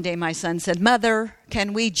one day my son said, Mother,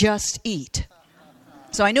 can we just eat?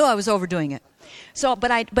 So I knew I was overdoing it. So,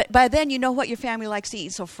 but by then you know what your family likes to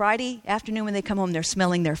eat. So Friday afternoon when they come home, they're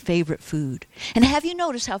smelling their favorite food. And have you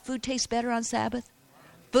noticed how food tastes better on Sabbath?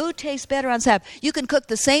 Food tastes better on Sabbath. You can cook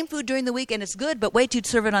the same food during the week and it's good, but wait till you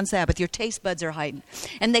serve it on Sabbath. Your taste buds are heightened.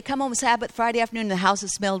 And they come home Sabbath, Friday afternoon, and the house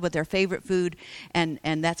is smelled with their favorite food, and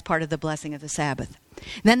that's part of the blessing of the Sabbath.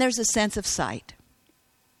 Then there's a sense of sight.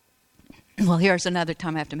 Well, here's another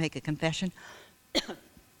time I have to make a confession.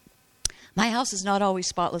 My house is not always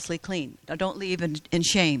spotlessly clean. Don't leave in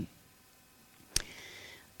shame.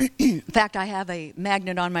 In fact, I have a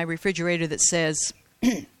magnet on my refrigerator that says,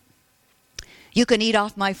 you can eat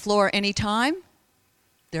off my floor anytime.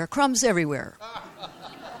 There are crumbs everywhere.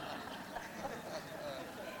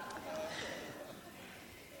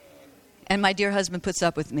 And my dear husband puts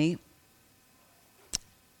up with me.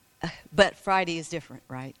 But Friday is different,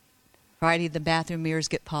 right? Friday, the bathroom mirrors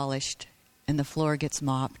get polished and the floor gets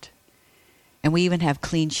mopped. And we even have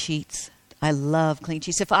clean sheets. I love clean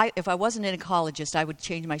sheets. If I wasn't an ecologist, I would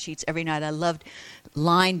change my sheets every night. I loved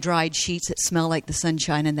line-dried sheets that smell like the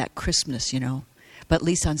sunshine and that crispness, you know. But at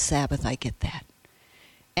least on Sabbath, I get that.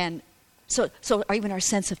 And so even our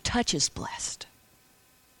sense of touch is blessed.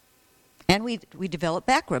 And we developed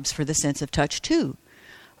back rubs for the sense of touch, too.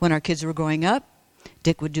 When our kids were growing up,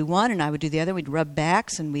 Dick would do one and I would do the other. We'd rub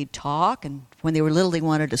backs and we'd talk. And when they were little, they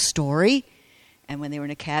wanted a story. And when they were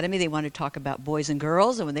in academy, they wanted to talk about boys and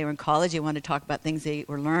girls. And when they were in college, they wanted to talk about things they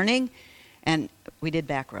were learning. And we did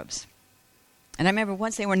back rubs. And I remember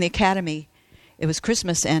once they were in the academy, it was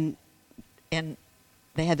Christmas, and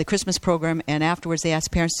they had the Christmas program, and afterwards they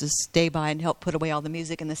asked parents to stay by and help put away all the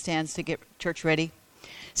music in the stands to get church ready.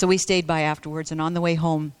 So we stayed by afterwards, and on the way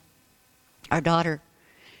home, our daughter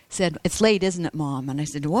said, "It's late, isn't it, Mom?" And I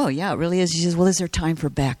said, "Whoa, yeah, it really is." She says, "Well, is there time for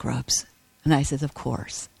back rubs?" And I said, "Of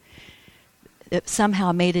course." It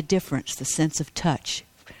somehow made a difference, the sense of touch.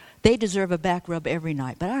 They deserve a back rub every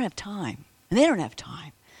night, but I don't have time, and they don't have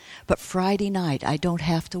time. But Friday night, I don't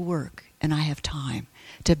have to work, and I have time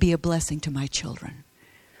to be a blessing to my children.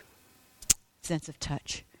 Sense of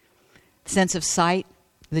touch. Sense of sight.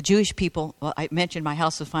 The Jewish people, well, I mentioned my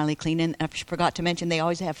house was finally clean, and I forgot to mention they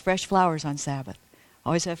always have fresh flowers on Sabbath.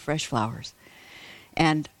 Always have fresh flowers.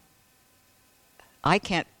 And I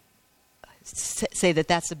can't say that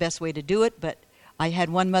that's the best way to do it, but I had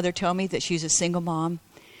one mother tell me that she's a single mom,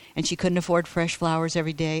 and she couldn't afford fresh flowers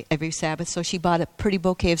every day, every Sabbath, so she bought a pretty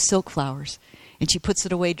bouquet of silk flowers, and she puts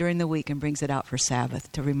it away during the week and brings it out for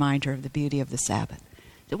Sabbath to remind her of the beauty of the Sabbath.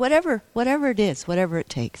 Whatever it is, whatever it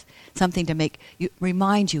takes, something to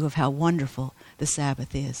remind you of how wonderful the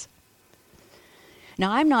Sabbath is.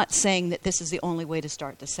 Now, I'm not saying that this is the only way to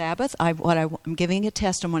start the Sabbath. I'm giving a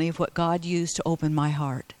testimony of what God used to open my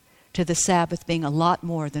heart to the Sabbath being a lot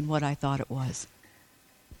more than what I thought it was.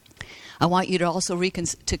 I want you to also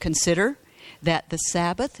to consider that the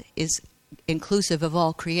Sabbath is inclusive of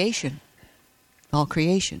all creation. All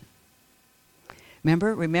creation.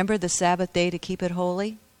 Remember the Sabbath day to keep it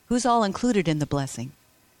holy? Who's all included in the blessing?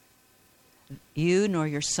 You, nor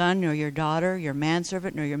your son, nor your daughter, your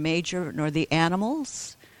manservant, nor your maidservant, nor the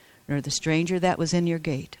animals, nor the stranger that was in your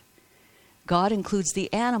gate. God includes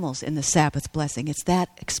the animals in the Sabbath blessing. It's that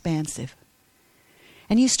expansive.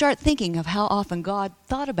 And you start thinking of how often God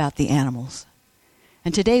thought about the animals.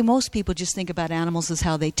 And today most people just think about animals as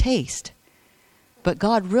how they taste. But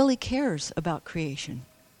God really cares about creation.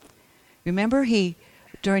 Remember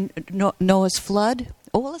during Noah's flood?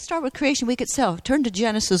 Oh, well, let's start with creation week itself. Turn to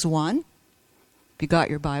Genesis 1. If you got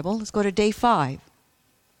your Bible, let's go to day 5.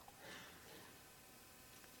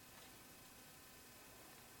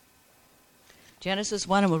 Genesis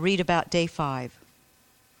 1, and we'll read about day 5.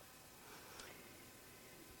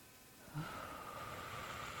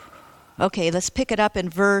 Okay, let's pick it up in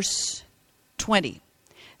verse 20.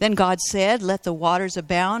 Then God said, "Let the waters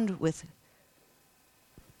abound with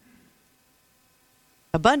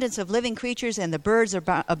abundance of living creatures, and the birds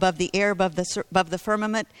above the air, above the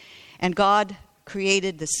firmament." And God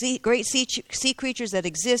created the great sea creatures that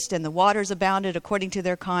exist, and the waters abounded according to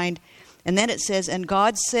their kind. And then it says, "And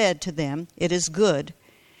God said to them, 'It is good.'"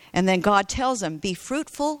 And then God tells them, "Be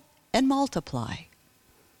fruitful and multiply."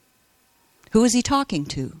 Who is he talking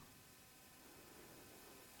to?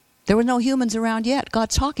 There were no humans around yet.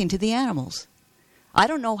 God's talking to the animals. I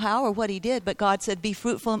don't know how or what he did, but God said, "Be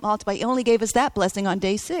fruitful and multiply." He only gave us that blessing on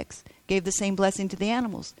day 6. Gave the same blessing to the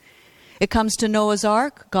animals. It comes to Noah's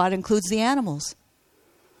Ark. God includes the animals.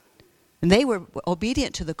 And they were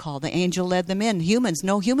obedient to the call. The angel led them in.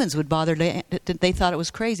 No humans would bother. They thought it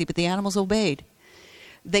was crazy, but the animals obeyed.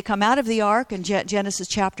 They come out of the ark in Genesis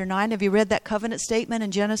chapter 9. Have you read that covenant statement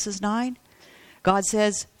in Genesis 9? God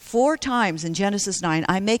says 4 times in Genesis 9,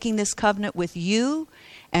 "I'm making this covenant with you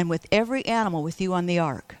and with every animal with you on the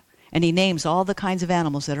ark." And he names all the kinds of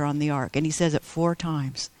animals that are on the ark. And he says it 4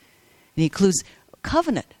 times. And he includes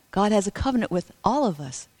covenant. God has a covenant with all of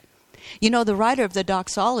us. You know, the writer of the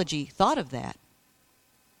doxology thought of that.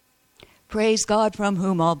 "Praise God from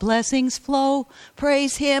whom all blessings flow.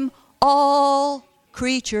 Praise him, all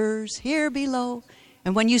creatures here below."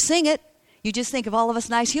 And when you sing it, you just think of all of us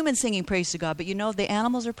nice humans singing praise to God. But you know the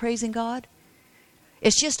animals are praising God?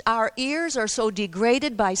 It's just our ears are so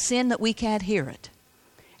degraded by sin that we can't hear it.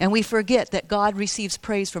 And we forget that God receives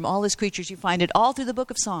praise from all his creatures. You find it all through the book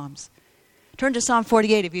of Psalms. Turn to Psalm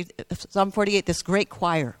 48. Psalm 48, this great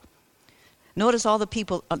choir. Notice all the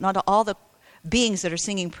people, not all the beings that are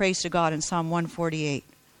singing praise to God in Psalm 148.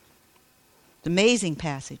 It's an amazing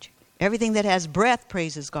passage. Everything that has breath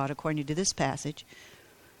praises God according to this passage.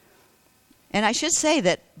 And I should say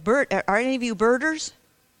that, are any of you birders?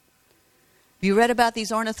 Have you read about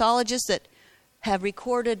these ornithologists that have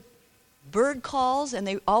recorded bird calls,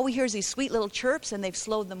 and all we hear is these sweet little chirps, and they've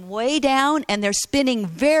slowed them way down, and they're spinning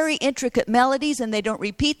very intricate melodies, and they don't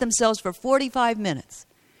repeat themselves for 45 minutes.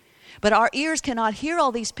 But our ears cannot hear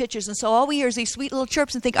all these pitches, and so all we hear is these sweet little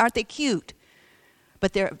chirps and think, aren't they cute?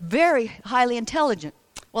 But they're very highly intelligent.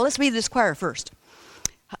 Well, let's read this choir first.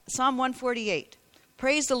 Psalm 148.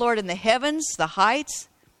 "Praise the Lord in the heavens, the heights,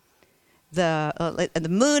 the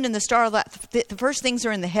moon and the stars." The first things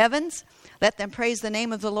are in the heavens. Let them praise the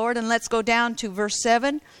name of the Lord. And let's go down to verse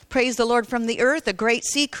 7. Praise the Lord from the earth, the great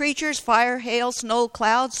sea creatures, fire, hail, snow,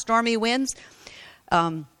 clouds, stormy winds.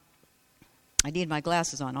 I need my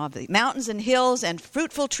glasses on, obviously. Mountains and hills and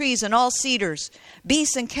fruitful trees and all cedars,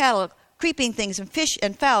 beasts and cattle, creeping things and fish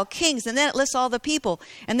and fowl, kings. And then it lists all the people.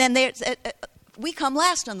 And then we come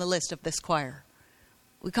last on the list of this choir.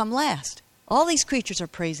 We come last. All these creatures are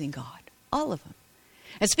praising God. All of them.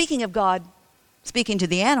 And speaking of God, speaking to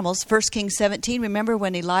the animals, 1 Kings 17, remember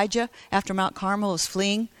when Elijah, after Mount Carmel, was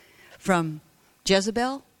fleeing from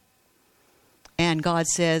Jezebel? And God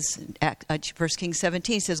says, 1 Kings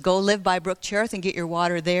 17 says, go live by Brook Cherith and get your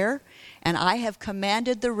water there. And I have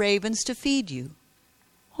commanded the ravens to feed you.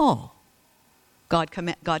 Oh, God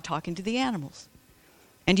talking to the animals.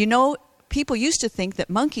 And you know, people used to think that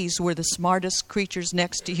monkeys were the smartest creatures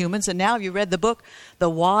next to humans. And now you read the book, The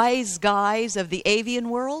Wise Guys of the Avian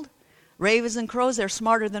World. Ravens and crows, they're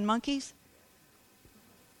smarter than monkeys.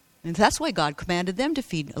 And that's why God commanded them to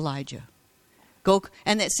feed Elijah. Go,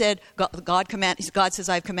 and it said, God says,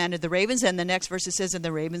 I've commanded the ravens. And the next verse it says, and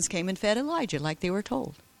the ravens came and fed Elijah like they were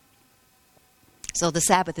told. So the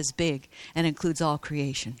Sabbath is big and includes all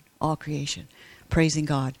creation, praising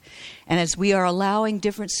God. And as we are allowing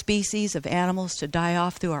different species of animals to die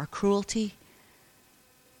off through our cruelty,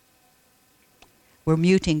 we're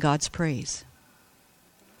muting God's praise.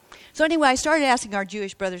 So anyway, I started asking our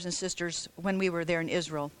Jewish brothers and sisters when we were there in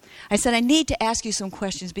Israel. I said, I need to ask you some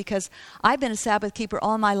questions because I've been a Sabbath keeper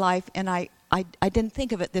all my life, and I didn't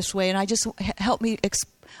think of it this way, and I just help me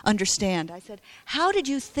understand. I said, how did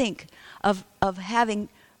you think of having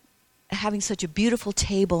such a beautiful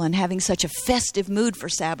table and having such a festive mood for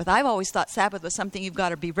Sabbath? I've always thought Sabbath was something you've got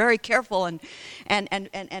to be very careful and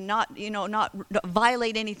not, not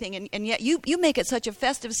violate anything, and yet you make it such a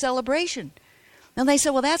festive celebration. And they said,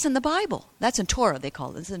 well, that's in the Bible. That's in Torah, they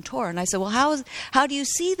call it. It's in Torah. And I said, well, how do you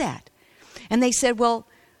see that? And they said, well,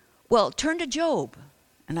 turn to Job.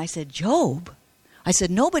 And I said, Job? I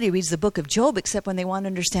said, nobody reads the book of Job except when they want to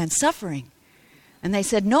understand suffering. And they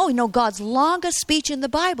said, no, God's longest speech in the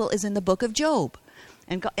Bible is in the book of Job.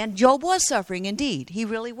 And Job was suffering indeed. He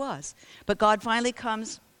really was. But God finally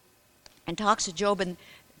comes and talks to Job, and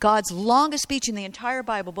God's longest speech in the entire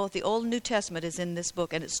Bible, both the Old and New Testament, is in this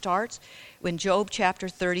book. And it starts in Job chapter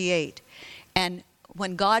 38. And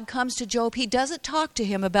when God comes to Job, he doesn't talk to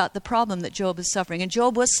him about the problem that Job is suffering. And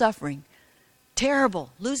Job was suffering.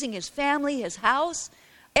 Terrible. Losing his family, his house,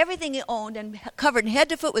 everything he owned, and covered head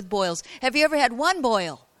to foot with boils. Have you ever had one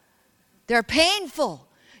boil? They're painful.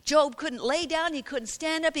 Job couldn't lay down. He couldn't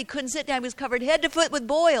stand up. He couldn't sit down. He was covered head to foot with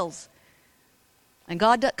boils. And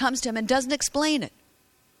God comes to him and doesn't explain it.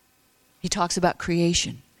 He talks about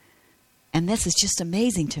creation. And this is just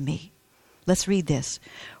amazing to me. Let's read this.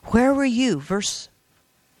 Where were you? Verse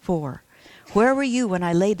 4. Where were you when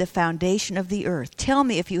I laid the foundation of the earth? Tell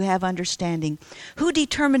me if you have understanding. Who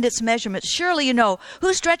determined its measurements? Surely you know.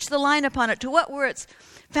 Who stretched the line upon it? To what were its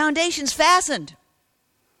foundations fastened?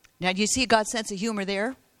 Now, do you see God's sense of humor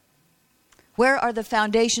there? Where are the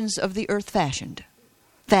foundations of the earth fashioned?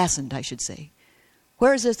 Fastened, I should say.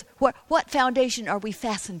 Where is this? What foundation are we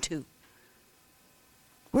fastened to?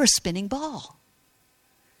 We're a spinning ball.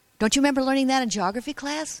 Don't you remember learning that in geography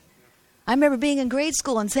class? I remember being in grade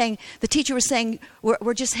school and the teacher was saying,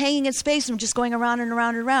 we're just hanging in space and just going around and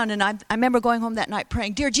around and around. And I remember going home that night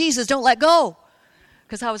praying, dear Jesus, don't let go.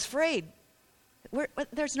 Because I was afraid.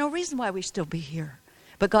 There's no reason why we still be here.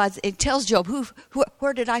 But it tells Job,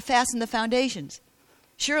 where did I fasten the foundations?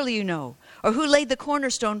 Surely you know. Or who laid the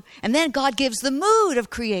cornerstone? And then God gives the mood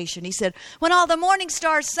of creation. He said, when all the morning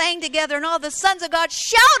stars sang together and all the sons of God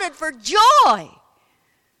shouted for joy.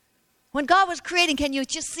 When God was creating, can you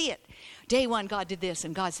just see it? Day one, God did this,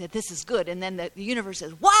 and God said, this is good. And then the universe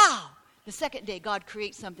says, wow. The second day, God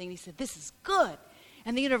creates something, and he said, this is good.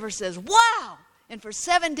 And the universe says, wow. And for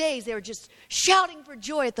 7 days, they were just shouting for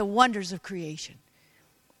joy at the wonders of creation.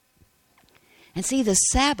 And see, the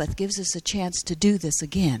Sabbath gives us a chance to do this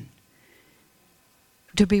again.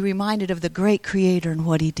 To be reminded of the great Creator and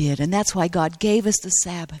what he did. And that's why God gave us the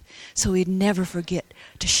Sabbath, so we'd never forget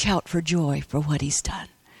to shout for joy for what he's done.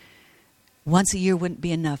 Once a year wouldn't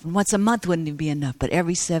be enough, and once a month wouldn't be enough, but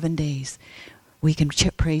every 7 days we can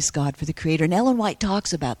praise God for the Creator. And Ellen White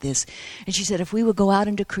talks about this, and she said if we would go out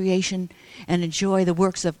into creation and enjoy the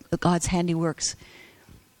works of God's handiworks,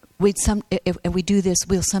 if we do this,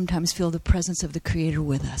 we'll sometimes feel the presence of the Creator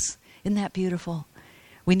with us. Isn't that beautiful?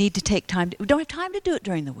 We need to take time. We don't have time to do it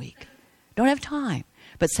during the week. Don't have time.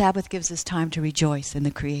 But Sabbath gives us time to rejoice in the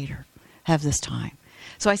Creator. Have this time.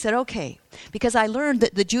 So I said, okay, because I learned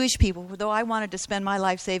that the Jewish people, though I wanted to spend my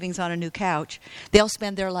life savings on a new couch, they'll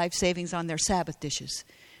spend their life savings on their Sabbath dishes.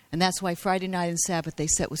 And that's why Friday night and Sabbath they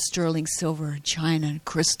set with sterling silver and china and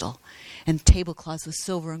crystal and tablecloths with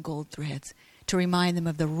silver and gold threads to remind them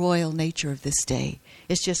of the royal nature of this day.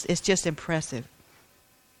 It's just impressive.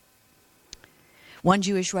 One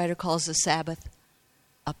Jewish writer calls the Sabbath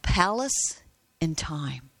a palace in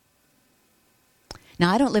time.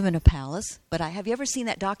 Now, I don't live in a palace, but have you ever seen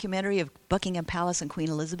that documentary of Buckingham Palace and Queen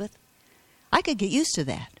Elizabeth? I could get used to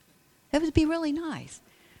that. That would be really nice.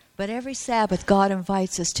 But every Sabbath, God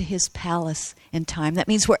invites us to his palace in time. That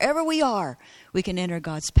means wherever we are, we can enter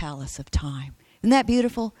God's palace of time. Isn't that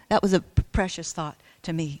beautiful? That was a precious thought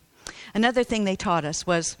to me. Another thing they taught us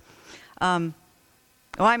was, I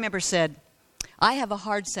remember said, I have a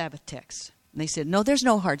hard Sabbath text. And they said, no, there's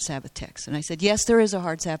no hard Sabbath text. And I said, yes, there is a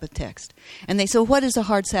hard Sabbath text. And they said, what is a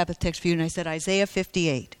hard Sabbath text for you? And I said, Isaiah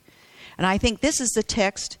 58. And I think this is the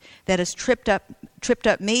text that has tripped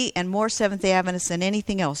up me and more Seventh-day Adventists than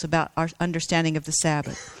anything else about our understanding of the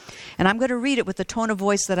Sabbath. And I'm going to read it with the tone of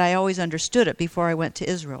voice that I always understood it before I went to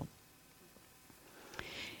Israel.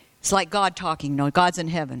 It's like God talking. No, God's in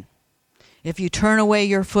heaven. If you turn away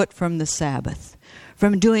your foot from the Sabbath,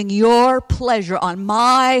 from doing your pleasure on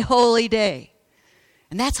my holy day.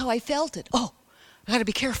 And that's how I felt it. Oh, I got to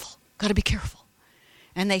be careful. Got to be careful.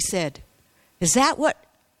 And they said, is that what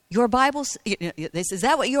your Bible says? They said, is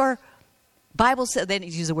that what your Bible says? They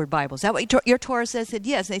didn't use the word Bible. Is that what your Torah says? I said,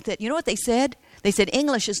 yes. They said, you know what they said? They said,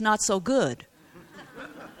 English is not so good.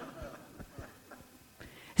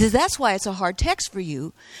 He says, that's why it's a hard text for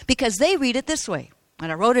you, because they read it this way.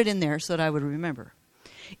 And I wrote it in there so that I would remember.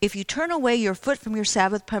 If you turn away your foot from your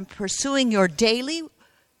Sabbath, from pursuing your daily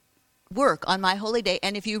work on my holy day,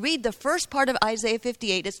 and if you read the first part of Isaiah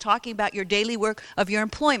 58, it's talking about your daily work of your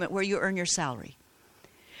employment where you earn your salary.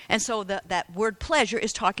 And so that word pleasure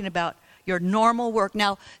is talking about your normal work.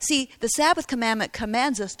 Now, see, the Sabbath commandment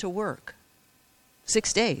commands us to work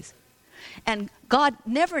 6 days. And God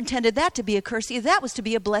never intended that to be a curse. That was to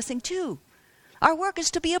be a blessing too. Our work is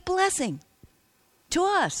to be a blessing to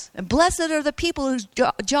us. And blessed are the people whose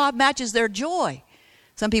job matches their joy.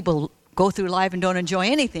 Some people go through life and don't enjoy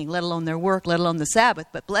anything, let alone their work, let alone the Sabbath.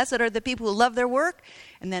 But blessed are the people who love their work,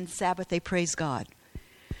 and then Sabbath they praise God.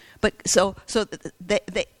 But so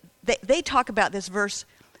they talk about this verse.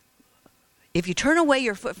 If you turn away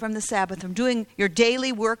your foot from the Sabbath, from doing your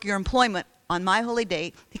daily work, your employment on my holy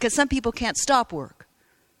day, because some people can't stop work.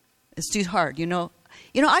 It's too hard, you know.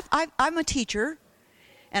 I'm a teacher.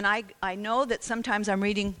 And I know that sometimes I'm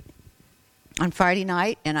reading on Friday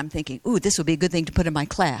night and I'm thinking, ooh, this would be a good thing to put in my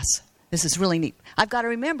class. This is really neat. I've got to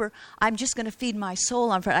remember, I'm just going to feed my soul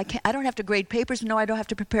on Friday. I don't have to grade papers. No, I don't have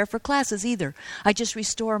to prepare for classes either. I just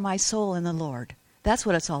restore my soul in the Lord. That's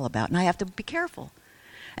what it's all about. And I have to be careful.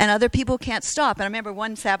 And other people can't stop. And I remember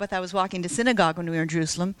one Sabbath I was walking to synagogue when we were in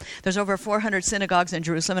Jerusalem. There's over 400 synagogues in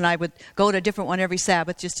Jerusalem, and I would go to a different one every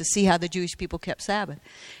Sabbath just to see how the Jewish people kept Sabbath.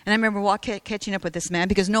 And I remember catching up with this man,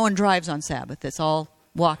 because no one drives on Sabbath. It's all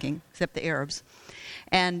walking, except the Arabs.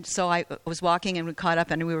 And so I was walking, and we caught up,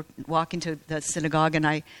 and we were walking to the synagogue, and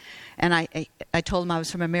I told him I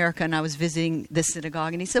was from America, and I was visiting this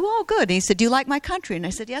synagogue. And he said, well, good. And he said, do you like my country? And I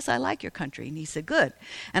said, yes, I like your country. And he said, good.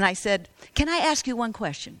 And I said, can I ask you one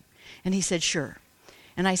question? And he said, sure.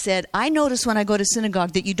 And I said, I notice when I go to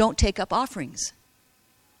synagogue that you don't take up offerings.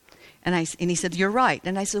 And he said, you're right.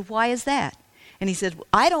 And I said, why is that? And he said,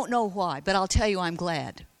 I don't know why, but I'll tell you I'm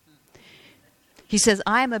glad. He says,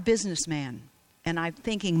 I am a businessman, and I'm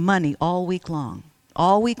thinking money all week long.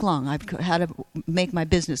 All week long, I've had to make my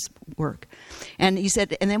business work. And he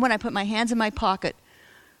said, and then when I put my hands in my pocket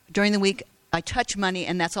during the week, I touch money,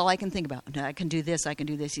 and that's all I can think about. I can do this, I can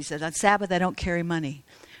do this. He said, on Sabbath, I don't carry money.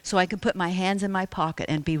 So I can put my hands in my pocket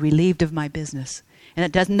and be relieved of my business. And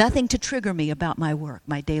it does nothing to trigger me about my work,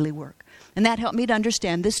 my daily work. And that helped me to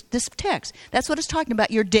understand this text. That's what it's talking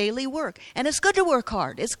about, your daily work. And it's good to work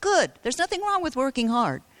hard. It's good. There's nothing wrong with working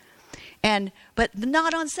hard. But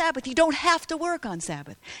not on Sabbath. You don't have to work on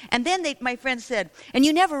Sabbath. And then my friend said, and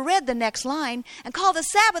you never read the next line, and call the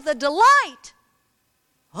Sabbath a delight.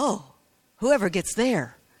 Oh, whoever gets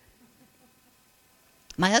there.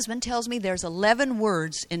 My husband tells me there's 11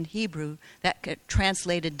 words in Hebrew that get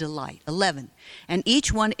translated delight. 11. And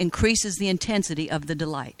each one increases the intensity of the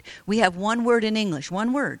delight. We have one word in English,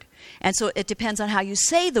 one word. And so it depends on how you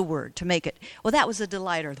say the word to make it, well, that was a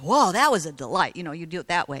delight, or, whoa, that was a delight. You know, you do it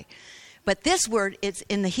that way. But this word, it's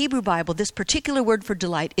in the Hebrew Bible, this particular word for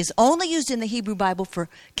delight is only used in the Hebrew Bible for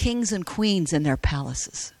kings and queens in their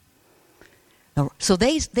palaces. So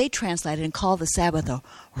they translate it and call the Sabbath a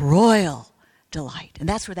royal delight. And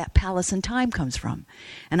that's where that palace in time comes from.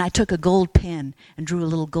 And I took a gold pen and drew a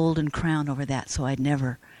little golden crown over that so I'd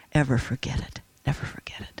never, ever forget it. Never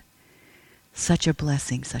forget it. Such a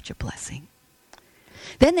blessing, such a blessing.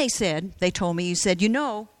 Then they told me, you said, you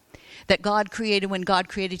know, that God created, when God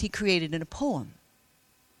created, he created in a poem.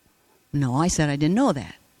 No, I said I didn't know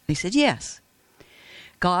that. They said, yes.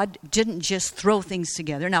 God didn't just throw things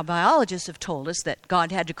together. Now, biologists have told us that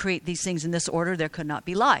God had to create these things in this order. There could not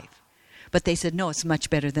be life. But they said, no, it's much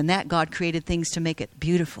better than that. God created things to make it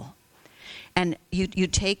beautiful. And you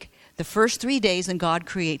take the first 3 days and God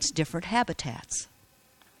creates different habitats.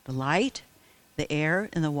 The light, the air,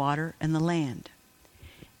 and the water, and the land.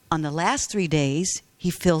 On the last 3 days,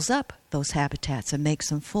 he fills up those habitats and makes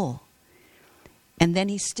them full. And then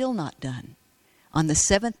he's still not done. On the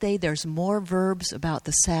seventh day, there's more verbs about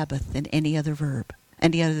the Sabbath than any other verb,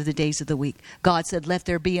 any other of the days of the week. God said, let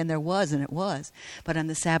there be, and there was, and it was. But on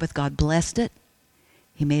the Sabbath, God blessed it.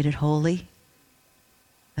 He made it holy.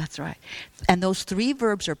 That's right. And those 3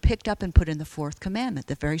 verbs are picked up and put in the 4th commandment,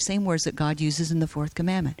 the very same words that God uses in the 4th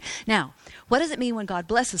commandment. Now, what does it mean when God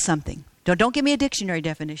blesses something? Don't give me a dictionary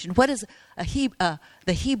definition. What is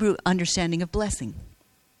the Hebrew understanding of blessing?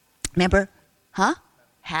 Remember? Huh?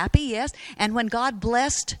 Happy, yes. And when God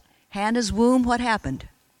blessed Hannah's womb, what happened?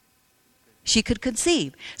 She could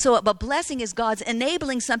conceive. So a blessing is God's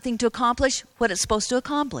enabling something to accomplish what it's supposed to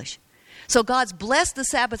accomplish. So God's blessed the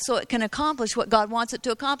Sabbath so it can accomplish what God wants it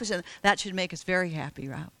to accomplish. And that should make us very happy,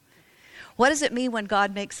 right? What does it mean when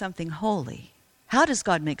God makes something holy? How does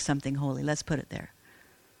God make something holy? Let's put it there.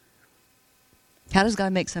 How does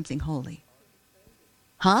God make something holy?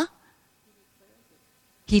 Huh?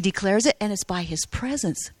 He declares it, and it's by his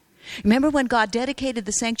presence. Remember when God dedicated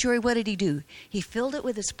the sanctuary, what did he do? He filled it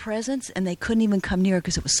with his presence, and they couldn't even come near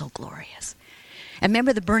because it was so glorious. And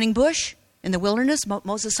remember the burning bush in the wilderness?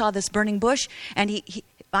 Moses saw this burning bush, and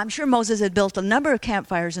I'm sure Moses had built a number of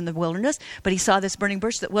campfires in the wilderness, but he saw this burning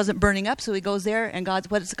bush that wasn't burning up, so he goes there, and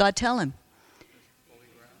what does God tell him?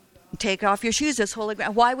 Take off your shoes, it's holy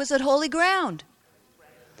ground. Why was it holy ground?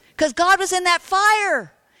 Because God was in that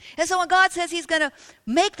fire. And so when God says he's going to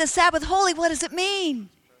make the Sabbath holy, what does it mean?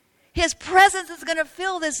 His presence is going to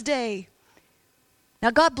fill this day.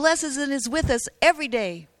 Now God blesses and is with us every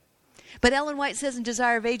day. But Ellen White says in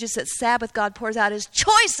Desire of Ages that Sabbath God pours out his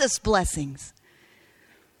choicest blessings.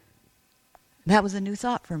 That was a new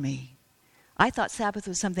thought for me. I thought Sabbath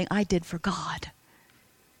was something I did for God.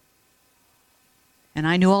 And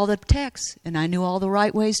I knew all the texts and I knew all the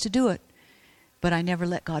right ways to do it. But I never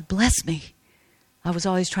let God bless me. I was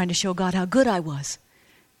always trying to show God how good I was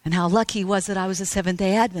and how lucky he was that I was a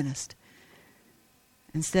Seventh-day Adventist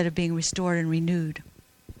instead of being restored and renewed.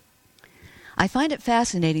 I find it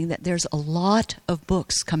fascinating that there's a lot of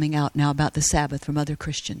books coming out now about the Sabbath from other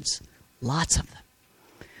Christians. Lots of them.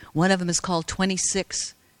 One of them is called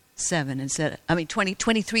 23/7 instead of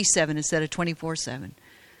 24/7.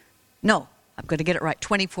 No, I'm going to get it right.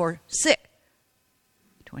 24/6.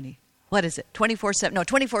 What is it? 24/7. No,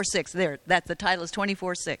 24/6. There, that's the title is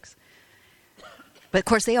 24/6. But of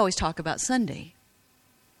course, they always talk about Sunday.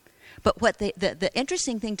 But what the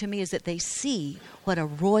interesting thing to me is that they see what a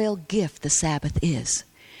royal gift the Sabbath is,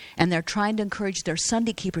 and they're trying to encourage their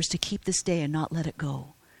Sunday keepers to keep this day and not let it go.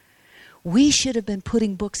 We should have been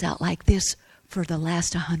putting books out like this for the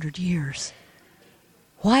last 100 years.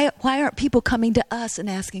 Why aren't people coming to us and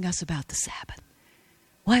asking us about the Sabbath?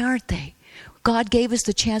 Why aren't they? God gave us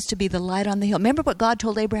the chance to be the light on the hill. Remember what God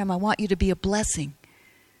told Abraham, I want you to be a blessing.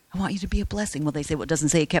 I want you to be a blessing. Well, they say, well, it doesn't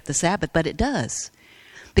say he kept the Sabbath, but it does.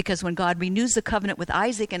 Because when God renews the covenant with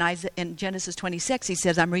Isaac in Genesis 26, he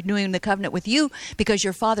says, I'm renewing the covenant with you because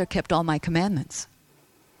your father kept all my commandments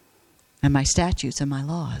and my statutes and my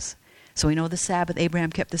laws. So we know the Sabbath,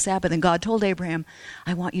 Abraham kept the Sabbath, and God told Abraham,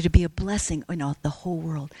 I want you to be a blessing in the whole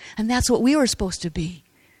world. And that's what we were supposed to be.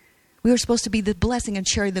 We were supposed to be the blessing and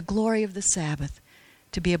sharing the glory of the Sabbath,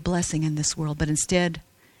 to be a blessing in this world. But instead,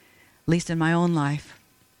 at least in my own life,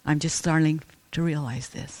 I'm just starting to realize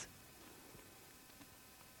this.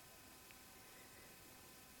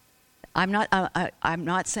 I'm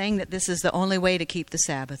not saying that this is the only way to keep the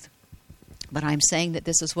Sabbath, but I'm saying that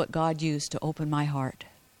this is what God used to open my heart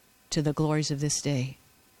to the glories of this day.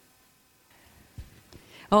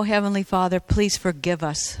 Oh, Heavenly Father, please forgive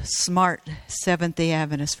us, smart Seventh-day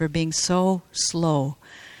Adventists, for being so slow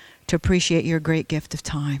to appreciate your great gift of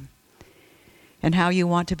time and how you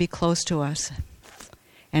want to be close to us.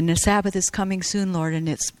 And the Sabbath is coming soon, Lord, and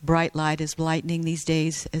its bright light is lightening these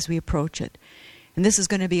days as we approach it. And this is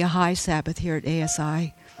going to be a high Sabbath here at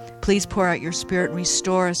ASI. Please pour out your Spirit and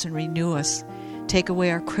restore us and renew us. Take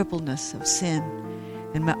away our crippledness of sin.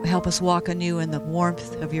 and help us walk anew in the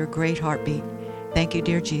warmth of your great heartbeat. Thank you,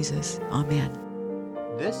 dear Jesus. Amen.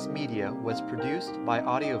 This media was produced by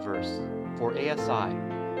Audioverse for ASI,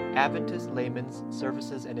 Adventist Laymen's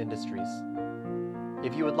Services and Industries.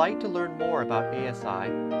 If you would like to learn more about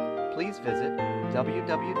ASI, please visit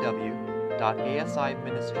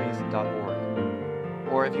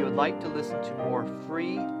www.asiministries.org. Or if you would like to listen to more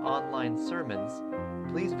free online sermons,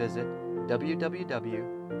 please visit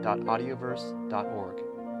www.audioverse.org.